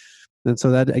 And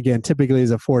so that, again, typically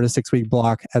is a 4 to 6 week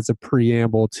block as a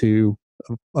preamble to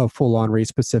a full-on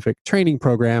race-specific training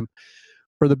program.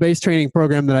 For the base training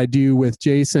program that I do with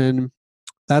Jason,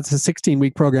 that's a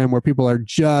 16-week program where people are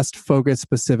just focused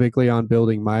specifically on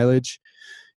building mileage.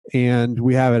 And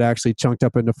we have it actually chunked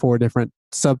up into 4 different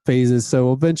sub-phases.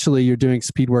 So eventually you're doing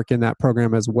speed work in that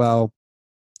program as well.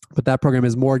 But that program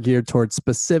is more geared towards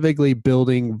specifically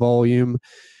building volume,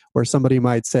 where somebody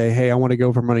might say, hey, I want to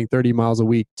go from running 30 miles a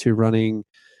week to running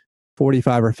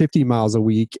 45 or 50 miles a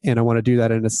week, and I want to do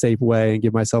that in a safe way and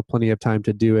give myself plenty of time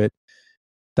to do it.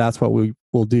 That's what we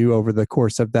will do over the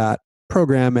course of that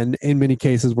program. And in many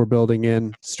cases, we're building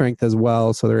in strength as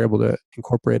well. So they're able to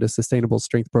incorporate a sustainable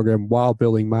strength program while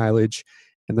building mileage,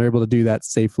 and they're able to do that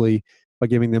safely by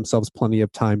giving themselves plenty of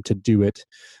time to do it.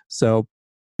 So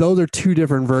those are 2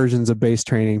 different versions of base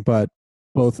training, but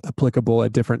both applicable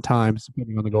at different times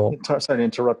depending on the goal. Sorry to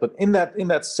interrupt, but in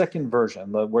that second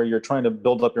version, where you're trying to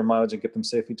build up your mileage and get them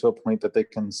safely to a point that they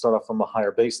can start off from a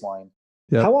higher baseline,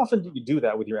 yep. How often do you do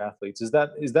that with your athletes? Is that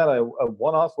a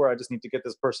one-off where I just need to get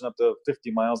this person up to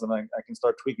 50 miles and I can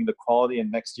start tweaking the quality, and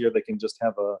next year they can just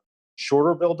have a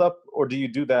shorter build-up, or do you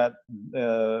do that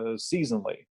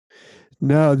seasonally?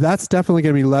 No, that's definitely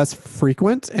going to be less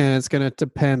frequent, and it's going to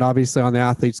depend obviously on the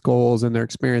athlete's goals and their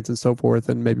experience and so forth,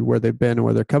 and maybe where they've been and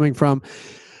where they're coming from.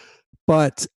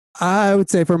 But I would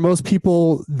say for most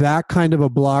people, that kind of a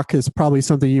block is probably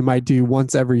something you might do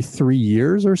once every 3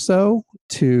 years or so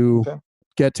to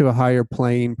get to a higher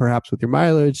plane, perhaps with your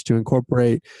mileage, to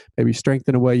incorporate maybe strength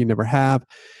in a way you never have,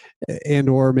 and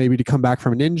or maybe to come back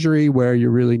from an injury where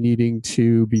you're really needing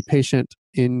to be patient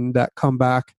in that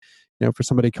comeback. For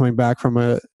somebody coming back from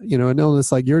an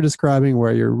illness like you're describing,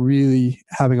 where you're really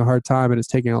having a hard time and it's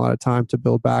taking a lot of time to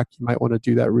build back, you might want to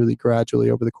do that really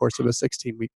gradually over the course of a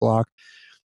 16-week block.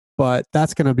 But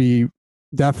that's going to be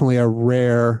definitely a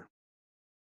rare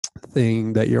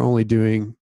thing that you're only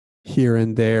doing here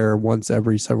and there once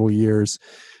every several years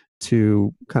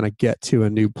to kind of get to a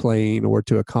new plane or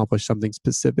to accomplish something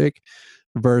specific,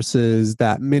 versus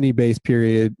that mini base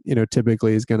period,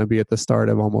 typically is going to be at the start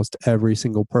of almost every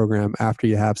single program after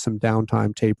you have some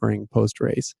downtime tapering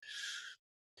post-race.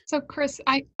 So Chris,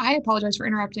 I apologize for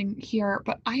interrupting here,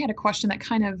 but I had a question that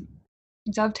kind of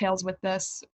dovetails with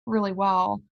this really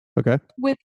well. Okay.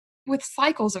 With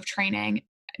cycles of training,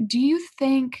 do you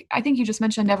think, I think you just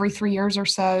mentioned every 3 years or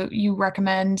so, you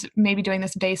recommend maybe doing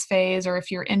this base phase, or if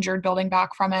you're injured, building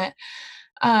back from it.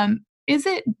 is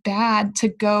it bad to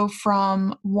go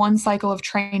from one cycle of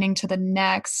training to the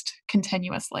next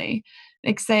continuously?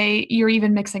 Like, say you're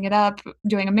even mixing it up,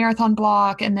 doing a marathon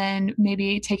block, and then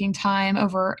maybe taking time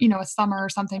over, a summer or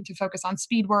something to focus on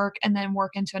speed work, and then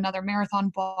work into another marathon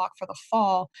block for the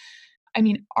fall. I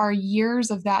mean, are years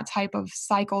of that type of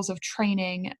cycles of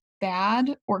training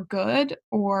bad or good?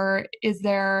 Or is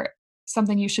there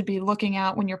something you should be looking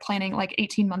at when you're planning like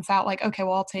 18 months out? Like, okay,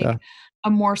 well, I'll Yeah. take a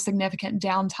more significant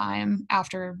downtime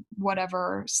after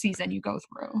whatever season you go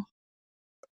through.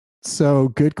 So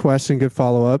good question, good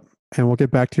follow up. And we'll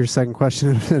get back to your second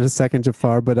question in a second,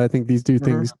 Jafar. But I think these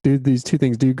these two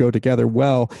things do go together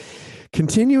well.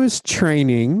 Continuous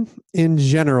training in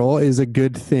general is a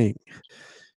good thing.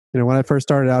 When I first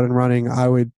started out in running, I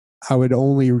would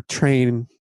only train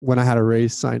when I had a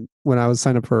race when I was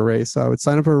signed up for a race. So I would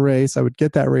sign up for a race, I would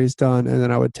get that race done, and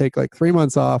then I would take like 3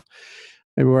 months off,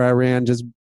 maybe where I ran just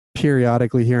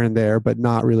periodically here and there, but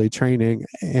not really training.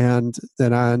 And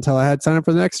then until I had signed up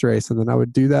for the next race, and then I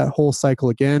would do that whole cycle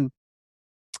again.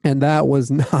 And that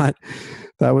was not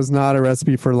a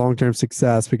recipe for long-term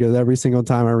success, because every single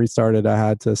time I restarted, I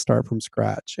had to start from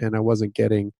scratch, and I wasn't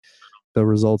getting the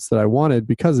results that I wanted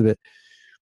because of it.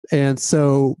 And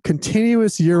so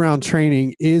continuous year-round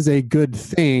training is a good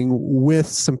thing with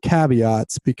some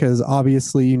caveats, because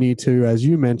obviously you need to, as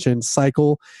you mentioned,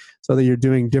 cycle so that you're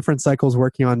doing different cycles,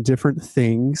 working on different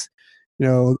things.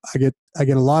 I get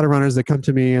a lot of runners that come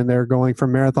to me and they're going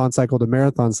from marathon cycle to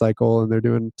marathon cycle, and they're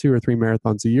doing 2 or 3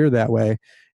 marathons a year that way.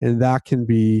 And that can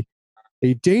be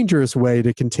a dangerous way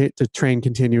to train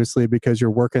continuously, because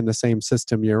you're working the same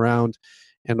system year round.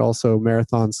 And also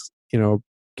marathons,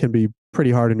 can be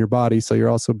pretty hard on your body. So you're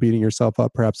also beating yourself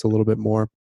up perhaps a little bit more.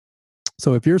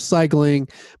 So if you're cycling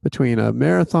between a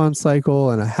marathon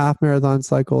cycle and a half marathon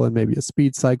cycle and maybe a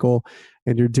speed cycle,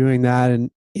 and you're doing that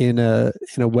in a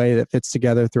way that fits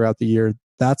together throughout the year,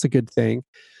 that's a good thing.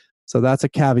 So that's a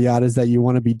caveat, is that you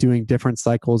want to be doing different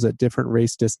cycles at different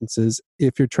race distances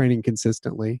if you're training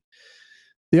consistently.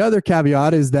 The other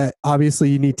caveat is that obviously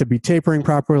you need to be tapering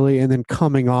properly and then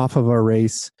coming off of a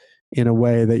race in a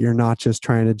way that you're not just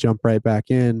trying to jump right back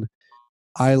in.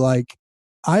 I like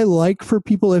for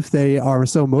people, if they are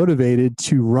so motivated,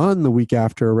 to run the week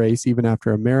after a race, even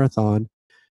after a marathon.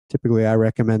 Typically, I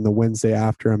recommend the Wednesday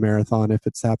after a marathon if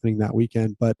it's happening that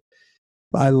weekend. But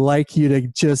I like you to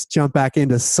just jump back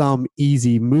into some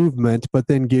easy movement, but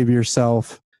then give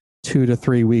yourself 2 to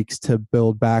 3 weeks to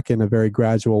build back in a very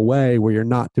gradual way, where you're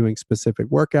not doing specific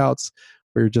workouts,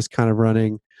 where you're just kind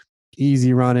of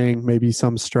easy running, maybe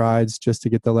some strides just to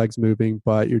get the legs moving,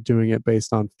 but you're doing it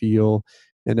based on feel,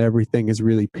 and everything is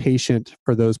really patient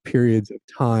for those periods of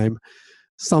time.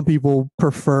 Some people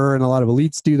prefer, and a lot of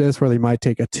elites do this, where they might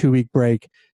take a 2-week break,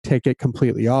 take it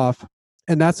completely off.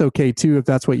 And that's okay too, if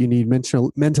that's what you need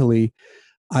mentally.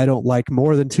 I don't like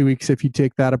more than 2 weeks if you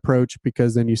take that approach,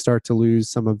 because then you start to lose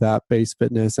some of that base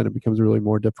fitness and it becomes really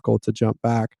more difficult to jump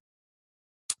back.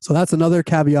 So that's another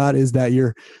caveat, is that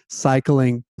you're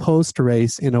cycling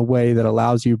post-race in a way that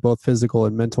allows you both physical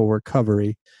and mental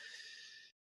recovery.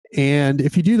 And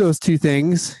if you do those two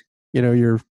things,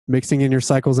 you're mixing in your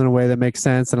cycles in a way that makes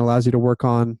sense and allows you to work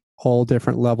on all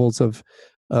different levels of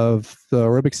the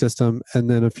aerobic system. And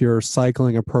then if you're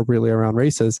cycling appropriately around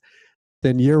races,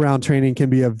 then year-round training can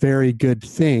be a very good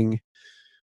thing.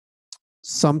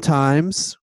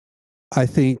 Sometimes I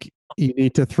think you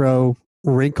need to throw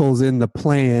wrinkles in the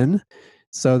plan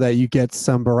so that you get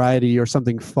some variety or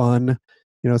something fun.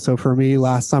 So for me,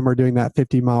 last summer doing that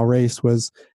 50-mile race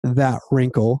was that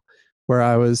wrinkle, where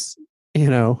I was,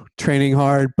 training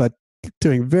hard, but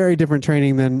doing very different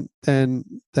training than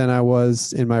I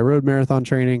was in my road marathon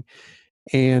training.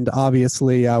 And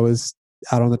obviously I was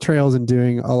out on the trails and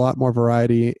doing a lot more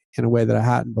variety in a way that I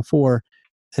hadn't before.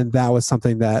 And that was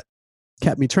something that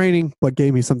kept me training, but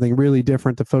gave me something really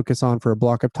different to focus on for a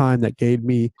block of time that gave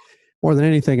me, more than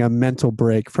anything, a mental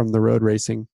break from the road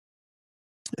racing.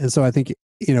 And so I think,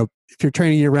 if you're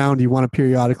training year round, you want to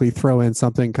periodically throw in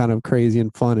something kind of crazy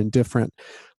and fun and different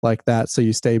like that, so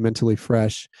you stay mentally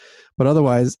fresh. But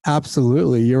otherwise,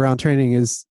 absolutely, year round training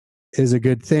is a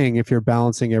good thing if you're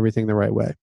balancing everything the right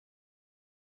way.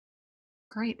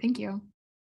 Great. Thank you.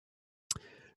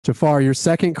 Jafar, your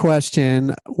second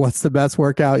question, what's the best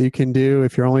workout you can do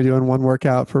if you're only doing one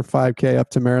workout for 5K up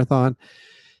to marathon?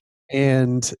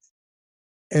 And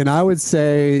I would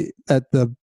say that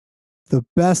the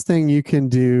best thing you can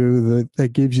do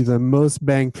that gives you the most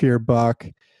bang for your buck,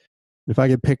 if I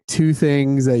could pick 2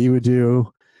 things that you would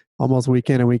do almost week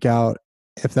in and week out,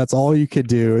 if that's all you could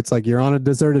do, it's like you're on a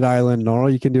deserted island and all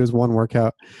you can do is one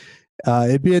workout,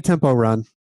 it'd be a tempo run.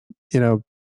 2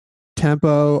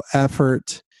 tempo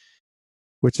effort,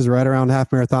 which is right around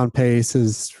half marathon pace,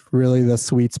 is really the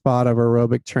sweet spot of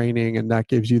aerobic training, and that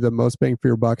gives you the most bang for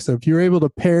your buck. So if you're able to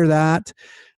pair that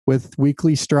with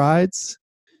weekly strides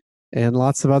and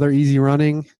lots of other easy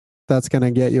running, that's going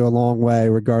to get you a long way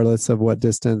regardless of what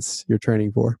distance you're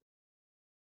training for.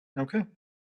 Okay.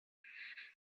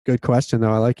 Good question,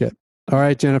 though. I like it. All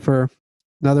right, Jennifer,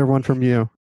 another one from you.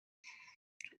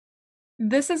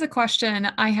 This is a question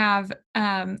I have,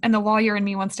 and the lawyer in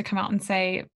me wants to come out and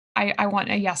say, I want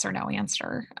a yes or no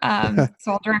answer.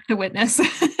 So I'll direct the witness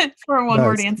for a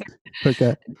one-word answer.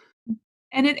 Okay.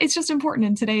 And it's just important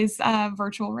in today's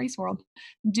virtual race world.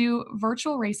 Do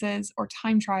virtual races or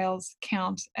time trials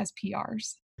count as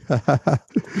PRs?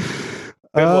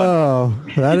 Oh,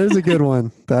 that is a good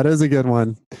one. That is a good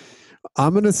one.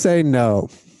 I'm going to say no.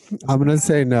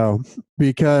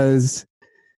 Because,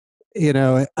 I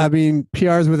mean,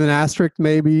 PRs with an asterisk,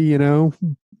 maybe,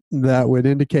 that would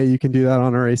indicate you can do that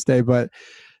on a race day. But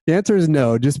the answer is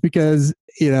no, just because,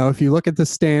 if you look at the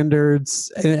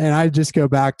standards, and I just go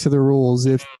back to the rules,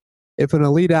 if an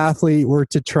elite athlete were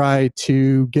to try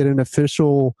to get an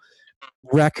official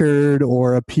record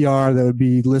or a PR that would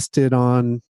be listed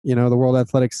on, the World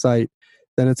Athletics site,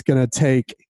 then it's going to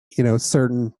take,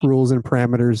 certain rules and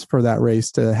parameters for that race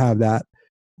to have that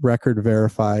record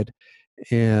verified.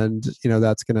 And,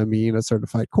 that's going to mean a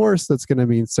certified course. That's going to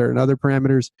mean certain other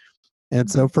parameters. And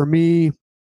so for me,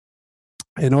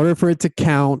 in order for it to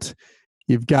count,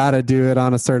 you've got to do it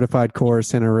on a certified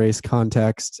course in a race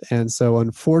context. And so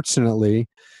unfortunately,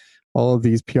 all of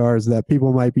these PRs that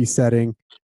people might be setting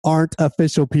aren't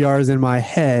official PRs in my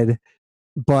head,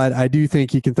 but I do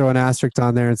think you can throw an asterisk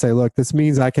on there and say, look, this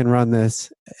means I can run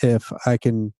this if I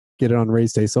can get it on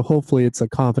race day. So hopefully it's a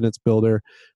confidence builder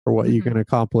for what you can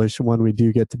accomplish when we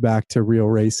do get back to real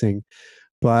racing.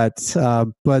 But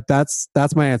that's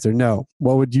my answer. No.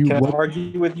 What would you? Can I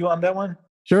argue with you on that one?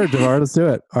 Sure, DeVar, let's do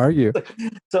it. Argue.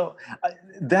 So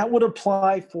that would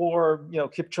apply for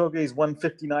Kipchoge's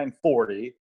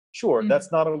 1:59.40. Sure,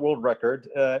 that's not a world record.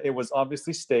 It was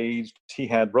obviously staged. He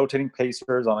had rotating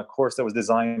pacers on a course that was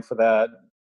designed for that.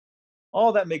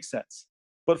 All that makes sense.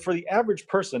 But for the average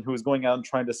person who is going out and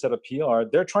trying to set a PR,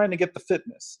 they're trying to get the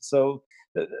fitness. So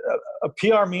a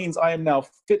PR means I am now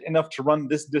fit enough to run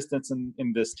this distance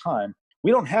in this time. We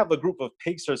don't have a group of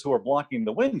pacers who are blocking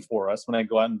the wind for us when I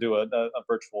go out and do a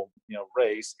virtual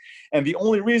race. And the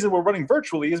only reason we're running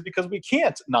virtually is because we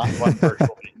can't not run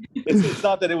virtually. It's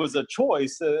not that it was a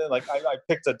choice. Like I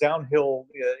picked a downhill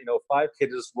 5K to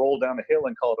just roll down a hill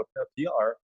and call it a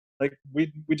PR. Like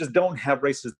we just don't have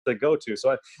races to go to.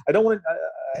 So I don't want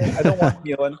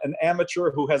an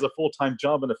amateur who has a full-time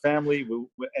job and a family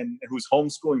and who's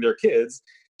homeschooling their kids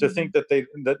to think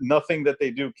that nothing that they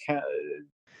do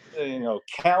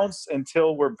counts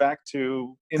until we're back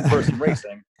to in-person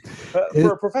racing.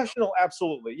 For a professional,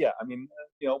 absolutely, yeah. I mean,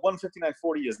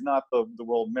 1:59.40 is not the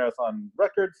world marathon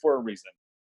record for a reason.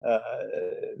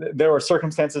 There are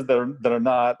circumstances that are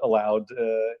not allowed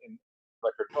in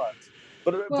record runs.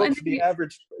 But for the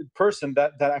average person,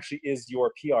 that actually is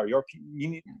your PR.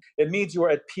 It means you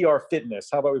are at PR fitness.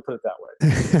 How about we put it that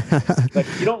way? Like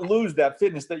you don't lose that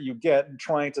fitness that you get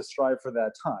trying to strive for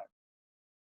that time.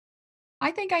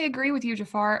 I think I agree with you,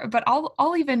 Jafar, but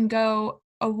I'll even go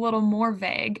a little more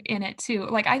vague in it too.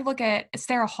 Like I look at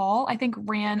Sarah Hall, I think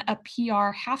ran a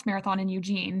PR half marathon in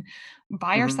Eugene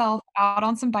by herself out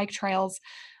on some bike trails.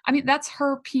 I mean, that's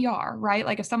her PR, right?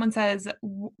 Like if someone says,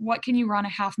 what can you run a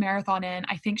half marathon in?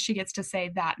 I think she gets to say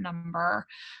that number.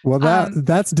 Well,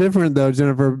 that's different though,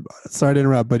 Jennifer. Sorry to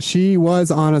interrupt, but she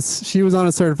was on a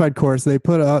certified course. They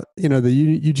put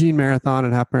the Eugene Marathon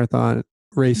and half marathon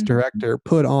race director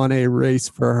put on a race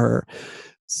for her.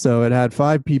 So it had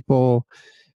 5 people,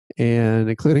 and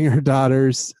including her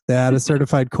daughters. They had a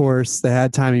certified course. They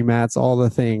had timing mats, all the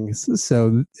things.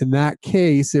 So in that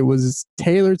case, it was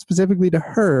tailored specifically to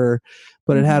her,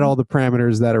 but it had all the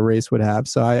parameters that a race would have.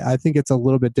 So I think it's a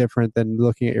little bit different than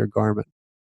looking at your Garmin.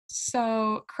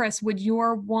 So, Chris, would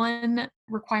your one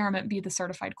requirement be the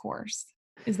certified course?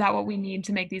 Is that what we need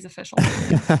to make these official?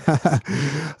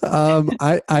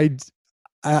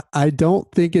 I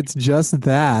don't think it's just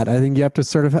that. I think you have to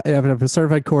have a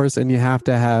certified course, and you have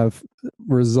to have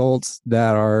results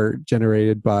that are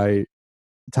generated by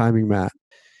timing mat.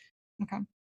 Okay.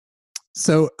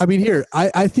 So, I mean, here,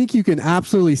 I think you can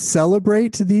absolutely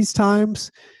celebrate these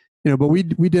times, but we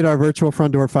did our virtual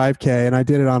front door 5K, and I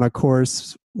did it on a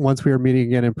course once we were meeting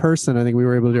again in person. I think we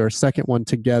were able to do our second one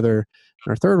together,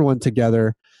 and our third one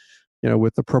together,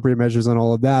 with appropriate measures and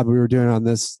all of that. But we were doing it on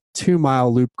this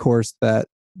 2-mile loop course that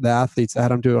the athletes had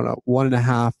them doing a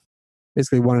 1.5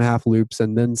 basically 1.5 loops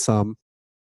and then some.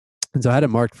 And so I had it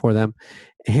marked for them.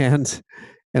 And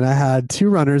I had 2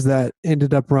 runners that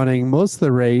ended up running most of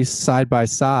the race side by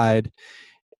side.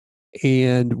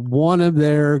 And one of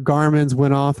their Garmin's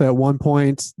went off at one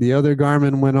point. The other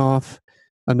Garmin went off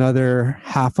another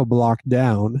half a block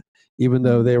down, even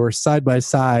though they were side by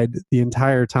side the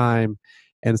entire time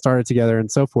and started together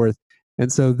and so forth.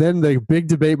 And so then the big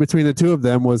debate between the 2 of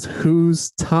them was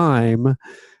whose time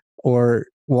or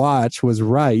watch was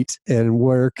right, and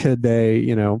where could they,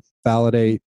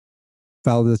 validate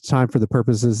the time for the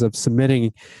purposes of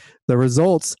submitting the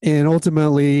results. And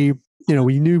ultimately,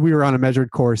 we knew we were on a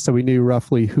measured course, so we knew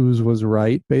roughly whose was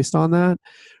right based on that.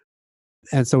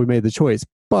 And so we made the choice.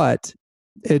 But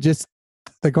the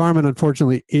Garmin,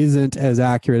 unfortunately, isn't as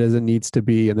accurate as it needs to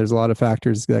be. And there's a lot of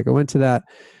factors that go into that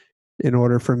in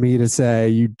order for me to say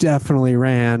you definitely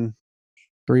ran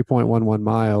 3.11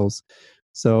 miles.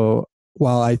 So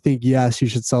while I think, yes, you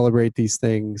should celebrate these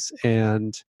things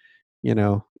and,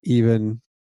 even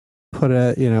put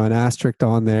an asterisk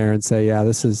on there and say, yeah,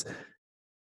 this is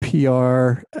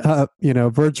PR,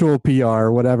 virtual PR,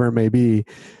 whatever it may be.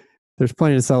 There's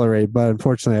plenty to celebrate, but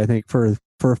unfortunately, I think for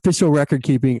official record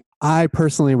keeping, I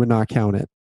personally would not count it.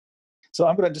 So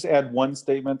I'm going to just add one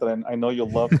statement that I know you'll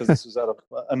love, because this was out of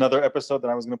another episode that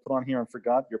I was going to put on here and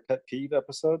forgot, your pet peeve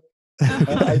episode.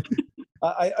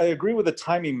 I agree with the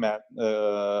timing, Matt,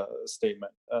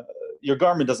 statement. Your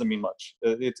Garmin doesn't mean much.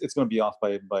 It's going to be off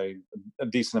by a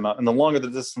decent amount. And the longer the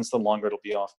distance, the longer it'll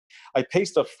be off. I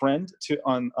paced a friend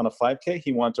on a 5K.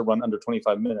 He wanted to run under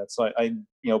 25 minutes. So I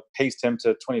paced him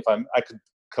to 25. I could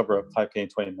cover a 5K in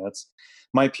 20 minutes.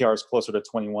 My PR is closer to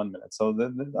 21 minutes. So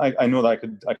I knew that I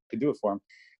could do it for him.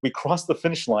 We crossed the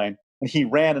finish line, and he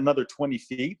ran another 20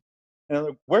 feet. And I'm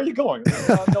like, where are you going?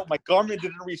 No, my Garmin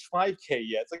didn't reach 5K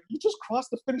yet. It's like, you just crossed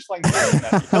the finish line. You're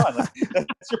done. Like,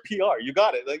 that's your PR. You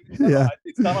got it. Like, no,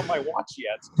 it's not on my watch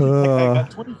yet. I got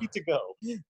 20 feet to go.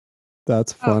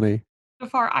 That's funny.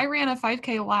 Jafar, I ran a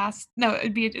 5K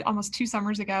it'd be almost 2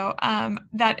 summers ago,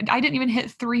 that I didn't even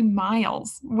hit 3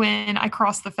 miles when I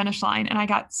crossed the finish line, and I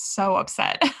got so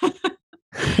upset.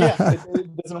 Yeah,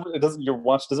 it doesn't. Your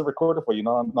watch doesn't record it for you.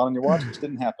 Not on your watch. It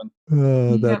didn't happen.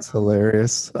 Oh, that's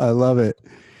hilarious. I love it.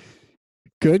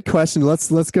 Good question. Let's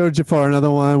go, Jafar.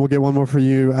 Another one. We'll get one more for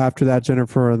you after that,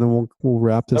 Jennifer, and then we'll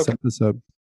wrap this episode.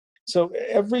 So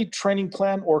every training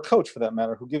plan, or coach for that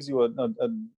matter, who gives you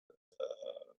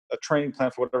a training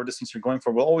plan for whatever distance you're going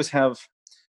for, will always have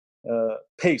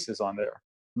paces on there.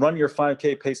 Run your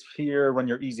 5K pace here. Run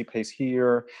your easy pace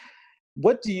here.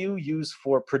 What do you use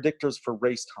for predictors for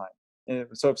race time?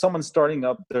 So if someone's starting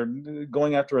up, they're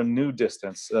going after a new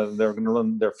distance, they're going to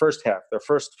run their first half, their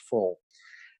first full.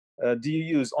 Do you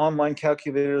use online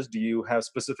calculators? Do you have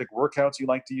specific workouts you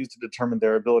like to use to determine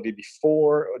their ability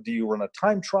before? Or do you run a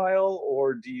time trial,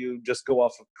 or do you just go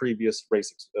off of previous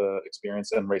race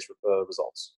experience and race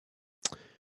results?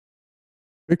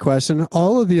 Good question.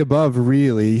 All of the above,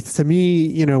 really. To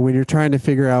me, when you're trying to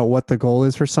figure out what the goal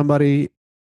is for somebody,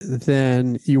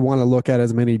 then you want to look at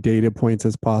as many data points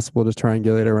as possible to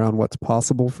triangulate around what's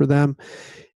possible for them.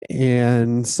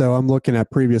 And so I'm looking at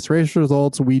previous race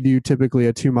results. We do typically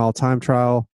a 2-mile time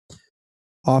trial,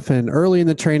 often early in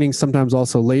the training, sometimes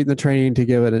also late in the training, to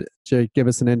give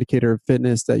us an indicator of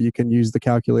fitness that you can use the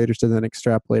calculators to then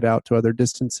extrapolate out to other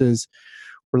distances.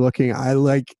 Probably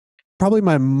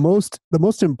the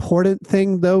most important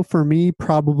thing, though, for me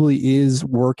probably is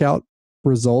workout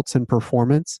results and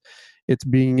performance. It's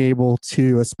being able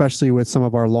to, especially with some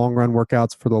of our long run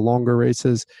workouts for the longer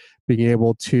races, being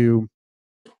able to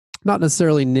not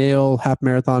necessarily nail half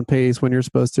marathon pace when you're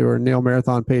supposed to, or nail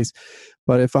marathon pace.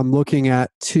 But if I'm looking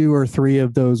at 2 or 3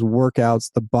 of those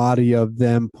workouts, the body of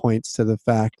them points to the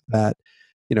fact that,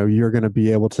 you're going to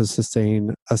be able to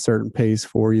sustain a certain pace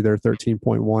for either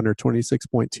 13.1 or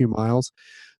 26.2 miles.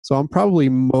 So I'm probably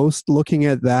most looking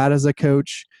at that as a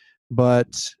coach,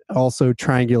 but also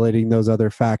triangulating those other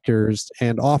factors.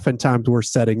 And oftentimes we're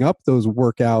setting up those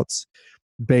workouts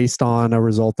based on a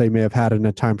result they may have had in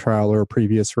a time trial or a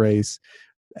previous race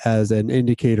as an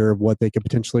indicator of what they could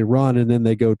potentially run. And then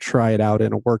they go try it out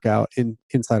in a workout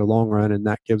inside a long run. And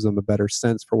that gives them a better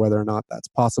sense for whether or not that's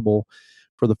possible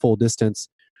for the full distance.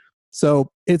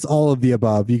 So it's all of the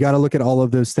above. You got to look at all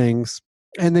of those things.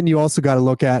 And then you also got to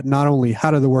look at not only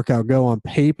how did the workout go on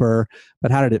paper, but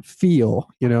how did it feel?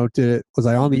 Was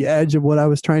I on the edge of what I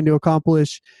was trying to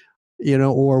accomplish?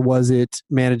 Or was it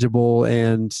manageable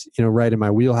and, right in my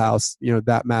wheelhouse?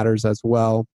 That matters as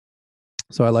well.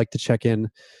 So I like to check in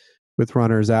with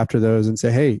runners after those and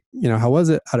say, hey, how was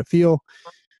it? How'd it feel?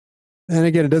 And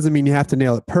again, it doesn't mean you have to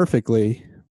nail it perfectly,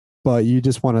 but you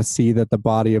just want to see that the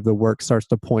body of the work starts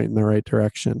to point in the right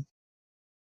direction.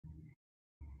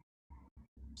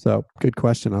 So good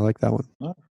question. I like that one.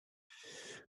 Oh.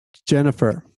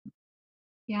 Jennifer.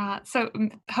 Yeah. So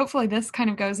hopefully this kind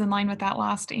of goes in line with that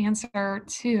last answer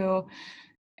too.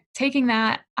 Taking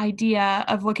that idea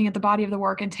of looking at the body of the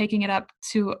work and taking it up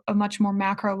to a much more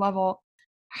macro level,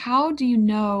 how do you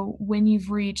know when you've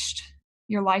reached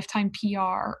your lifetime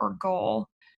PR or goal?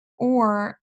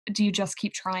 Or do you just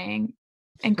keep trying?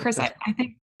 And Chris, I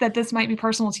think that this might be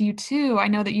personal to you too. I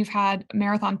know that you've had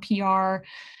marathon PR,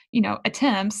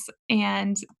 attempts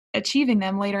and achieving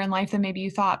them later in life than maybe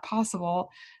you thought possible.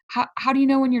 How do you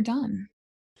know when you're done?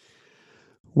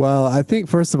 Well, I think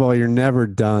first of all, you're never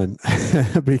done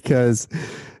because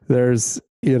there's,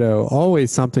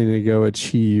 always something to go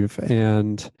achieve.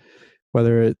 And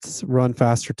whether it's run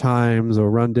faster times or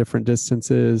run different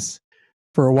distances,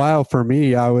 for a while for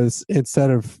me, I was, instead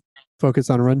of focus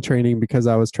on run training because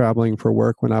I was traveling for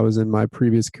work when I was in my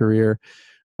previous career,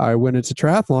 I went into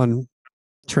triathlon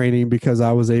training because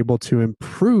I was able to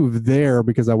improve there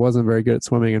because I wasn't very good at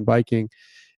swimming and biking.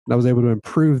 And I was able to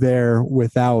improve there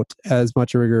without as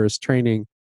much rigorous training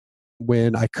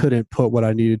when I couldn't put what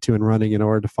I needed to in running in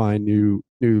order to find new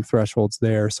thresholds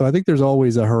there. So I think there's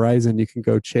always a horizon you can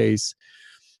go chase.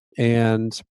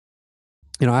 And,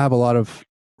 I have a lot of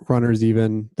runners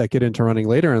even that get into running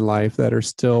later in life that are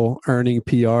still earning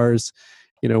PRs,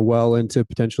 well into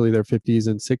potentially their 50s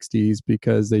and 60s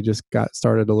because they just got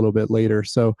started a little bit later.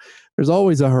 So there's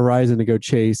always a horizon to go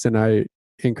chase. And I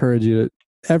encourage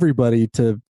everybody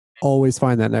to always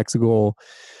find that next goal.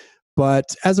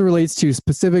 But as it relates to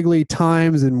specifically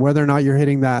times and whether or not you're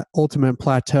hitting that ultimate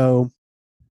plateau,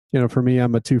 for me,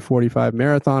 I'm a 2:45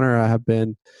 marathoner. I have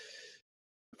been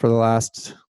for the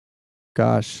last,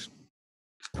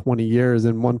 20 years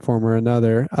in one form or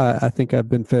another. I think I've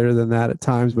been fitter than that at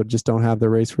times, but just don't have the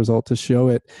race result to show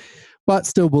it. But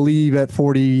still believe at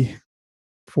 40,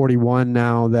 41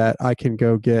 now that I can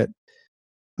go get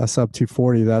a sub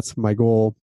 240. That's my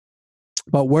goal.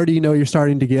 But where do you know you're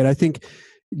starting to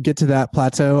get to that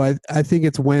plateau? I think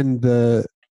it's when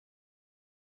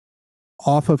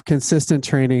off of consistent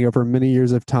training over many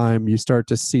years of time, you start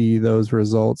to see those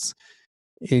results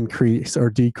increase or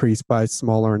decrease by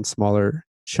smaller and smaller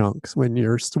chunks. When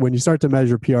you start to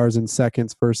measure PRs in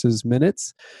seconds versus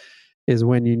minutes is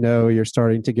when you're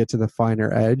starting to get to the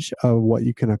finer edge of what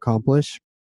you can accomplish.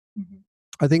 Mm-hmm.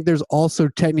 I think there's also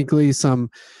technically some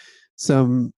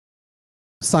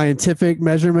scientific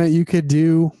measurement you could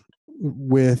do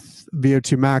with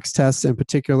VO2 max tests in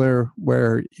particular,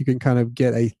 where you can kind of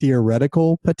get a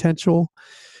theoretical potential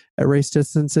at race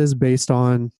distances based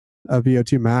on a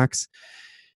VO2 max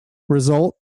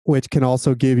result, which can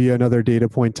also give you another data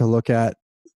point to look at.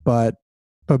 But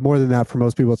more than that, for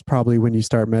most people, it's probably when you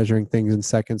start measuring things in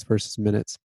seconds versus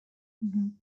minutes. Mm-hmm.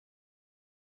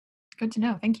 Good to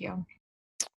know. Thank you.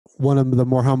 One of the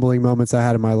more humbling moments I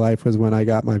had in my life was when I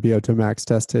got my VO2 max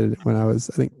tested when I was,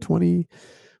 I think,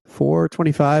 24,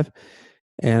 25.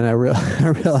 And I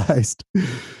realized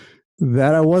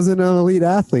that I wasn't an elite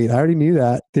athlete. I already knew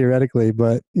that theoretically,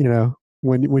 but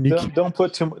when you don't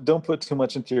put too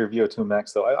much into your VO2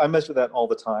 max though. I measure that all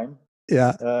the time.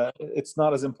 Yeah. It's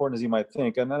not as important as you might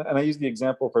think. And I use the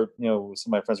example for, some of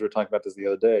my friends were talking about this the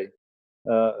other day.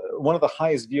 One of the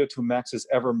highest VO2 maxes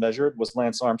ever measured was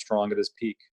Lance Armstrong at his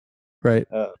peak. Right.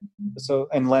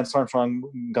 And Lance Armstrong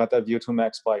got that VO2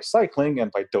 max by cycling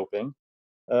and by doping.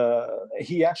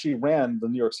 He actually ran the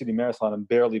New York City Marathon and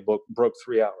barely broke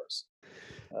 3 hours.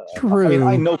 True.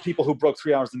 I know people who broke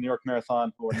 3 hours in the New York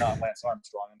Marathon who are not Lance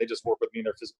Armstrong, and they just work with me and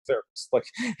their physical therapists. Like,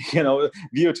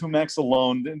 VO2 max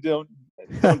alone, don't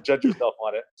judge yourself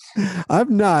on it.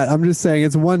 I'm not. I'm just saying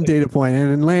it's one data point.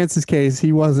 And in Lance's case,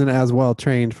 he wasn't as well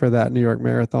trained for that New York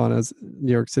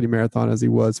City Marathon as he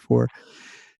was for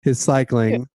his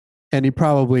cycling. Yeah. And he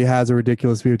probably has a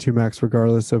ridiculous VO2 max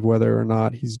regardless of whether or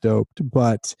not he's doped.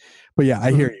 But yeah,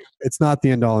 I hear you. It's not the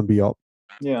end all and be all.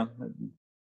 Yeah.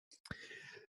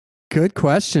 Good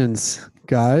questions,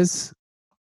 guys.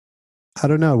 I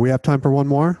don't know. We have time for one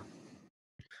more?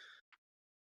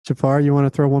 Jafar, you want to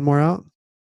throw one more out?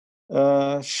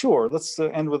 Sure. Let's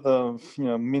end with a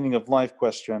meaning of life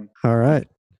question. All right.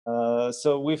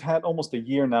 So we've had almost a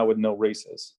year now with no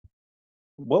races.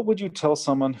 What would you tell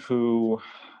someone who,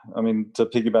 to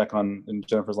piggyback on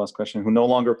Jennifer's last question, who no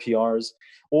longer PRs,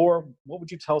 or what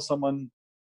would you tell someone?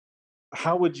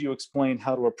 How would you explain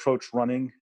how to approach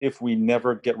running if we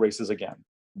never get races again?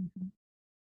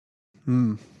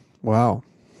 Wow.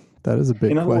 That is a big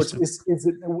question. In other words, is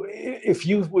it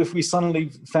if we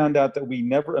suddenly found out that we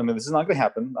never, this is not going to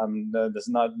happen. This is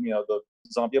not, the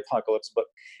zombie apocalypse, but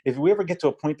if we ever get to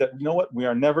a point that, you know what, we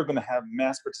are never going to have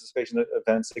mass participation at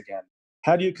events again,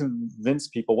 how do you convince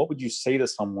people? What would you say to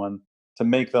someone to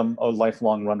make them a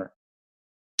lifelong runner?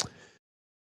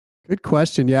 Good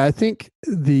question. Yeah, I think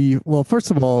well,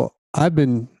 first of all, I've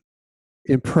been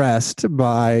impressed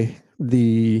by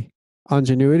the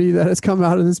ingenuity that has come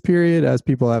out of this period as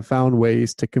people have found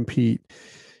ways to compete,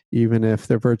 even if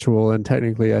they're virtual. And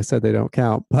technically, I said they don't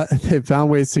count, but they've found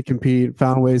ways to compete,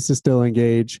 found ways to still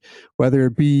engage, whether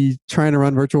it be trying to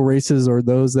run virtual races or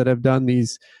those that have done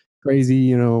these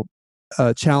crazy,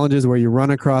 challenges where you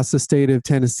run across the state of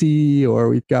Tennessee, or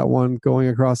we've got one going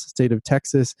across the state of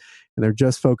Texas, and they're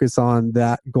just focused on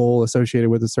that goal associated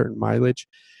with a certain mileage.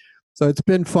 So it's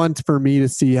been fun for me to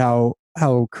see how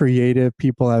creative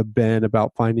people have been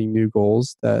about finding new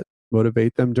goals that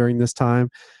motivate them during this time.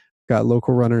 Got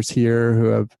local runners here who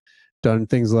have done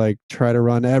things like try to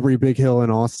run every big hill in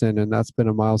Austin, and that's been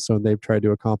a milestone they've tried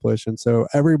to accomplish. And so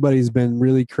everybody's been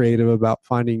really creative about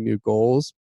finding new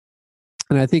goals.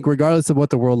 And I think regardless of what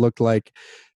the world looked like,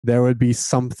 there would be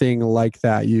something like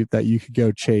that you could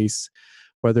go chase,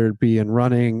 whether it be in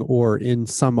running or in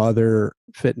some other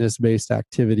fitness-based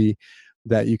activity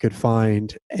that you could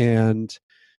find. And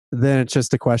then it's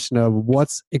just a question of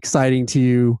what's exciting to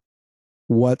you,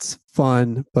 what's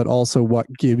fun, but also what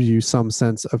gives you some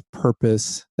sense of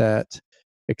purpose that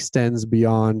extends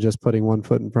beyond just putting one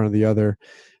foot in front of the other.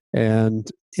 And,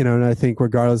 and I think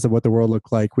regardless of what the world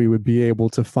looked like, we would be able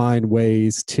to find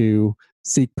ways to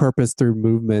seek purpose through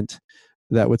movement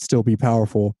that would still be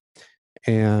powerful.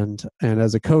 And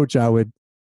as a coach, I would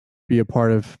be a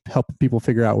part of helping people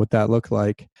figure out what that looked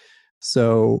like.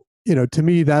 So, to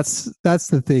me, that's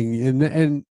the thing.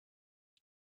 And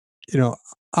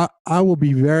I will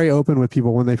be very open with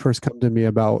people when they first come to me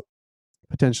about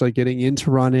potentially getting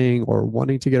into running or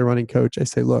wanting to get a running coach. I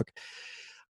say, look,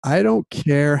 I don't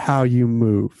care how you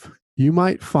move. You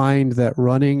might find that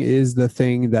running is the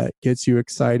thing that gets you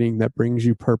exciting, that brings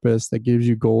you purpose, that gives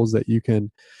you goals that you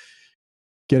can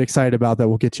get excited about, that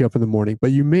will get you up in the morning.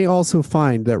 But you may also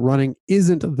find that running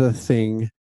isn't the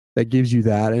thing that gives you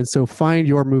that. And so find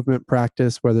your movement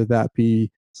practice, whether that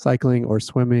be cycling or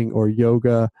swimming or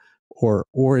yoga or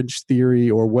Orange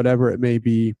Theory or whatever it may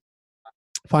be.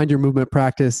 Find your movement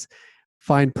practice,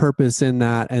 find purpose in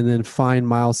that, and then find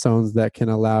milestones that can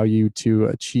allow you to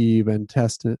achieve and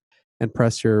test it and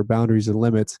press your boundaries and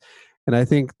limits. And I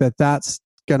think that that's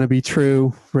going to be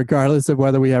true regardless of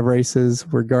whether we have races,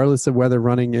 regardless of whether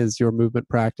running is your movement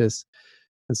practice.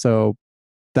 And so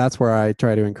that's where I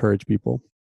try to encourage people.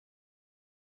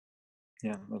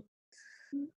 Yeah.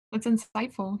 That's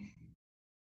insightful.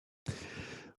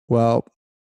 Well,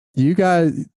 you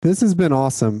guys, this has been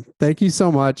awesome. Thank you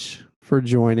so much for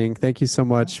joining. Thank you so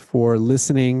much for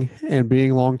listening and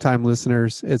being longtime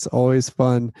listeners. It's always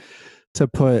fun to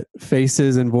put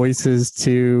faces and voices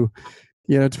to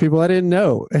people I didn't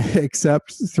know,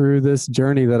 except through this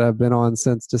journey that I've been on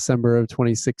since December of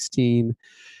 2016.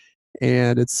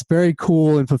 And it's very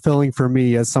cool and fulfilling for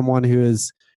me as someone who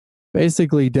has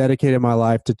basically dedicated my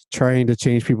life to trying to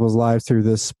change people's lives through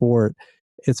this sport.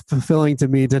 It's fulfilling to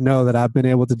me to know that I've been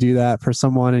able to do that for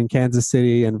someone in Kansas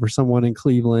City and for someone in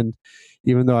Cleveland,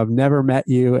 even though I've never met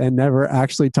you and never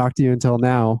actually talked to you until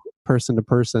now, person to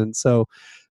person. So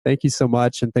thank you so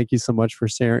much. And thank you so much for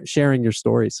sharing your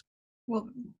stories. Well,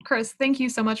 Chris, thank you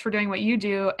so much for doing what you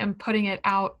do and putting it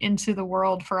out into the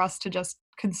world for us to just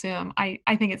consume. I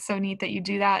think it's so neat that you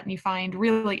do that and you find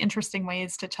really interesting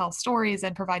ways to tell stories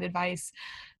and provide advice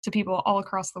to people all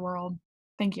across the world.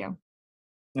 Thank you.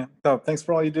 Yeah. No, thanks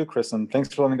for all you do, Chris. And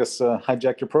thanks for letting us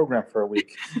hijack your program for a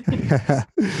week.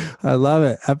 I love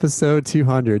it. Episode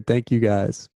 200. Thank you,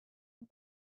 guys.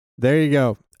 There you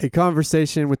go. A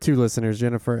conversation with two listeners,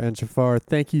 Jennifer and Jafar.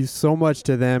 Thank you so much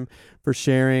to them for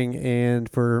sharing and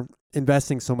for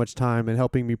investing so much time and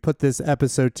helping me put this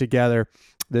episode together.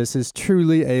 This is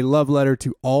truly a love letter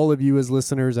to all of you as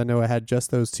listeners. I know I had just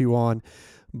those two on,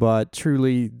 but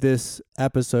truly this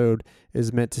episode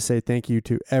is meant to say thank you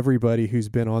to everybody who's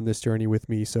been on this journey with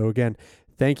me. So again,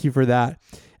 thank you for that.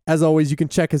 As always, you can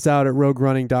check us out at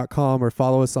roguerunning.com or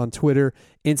follow us on Twitter,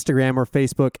 Instagram, or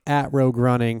Facebook at Rogue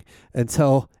Running.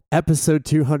 Until episode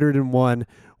 201,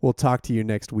 we'll talk to you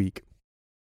next week.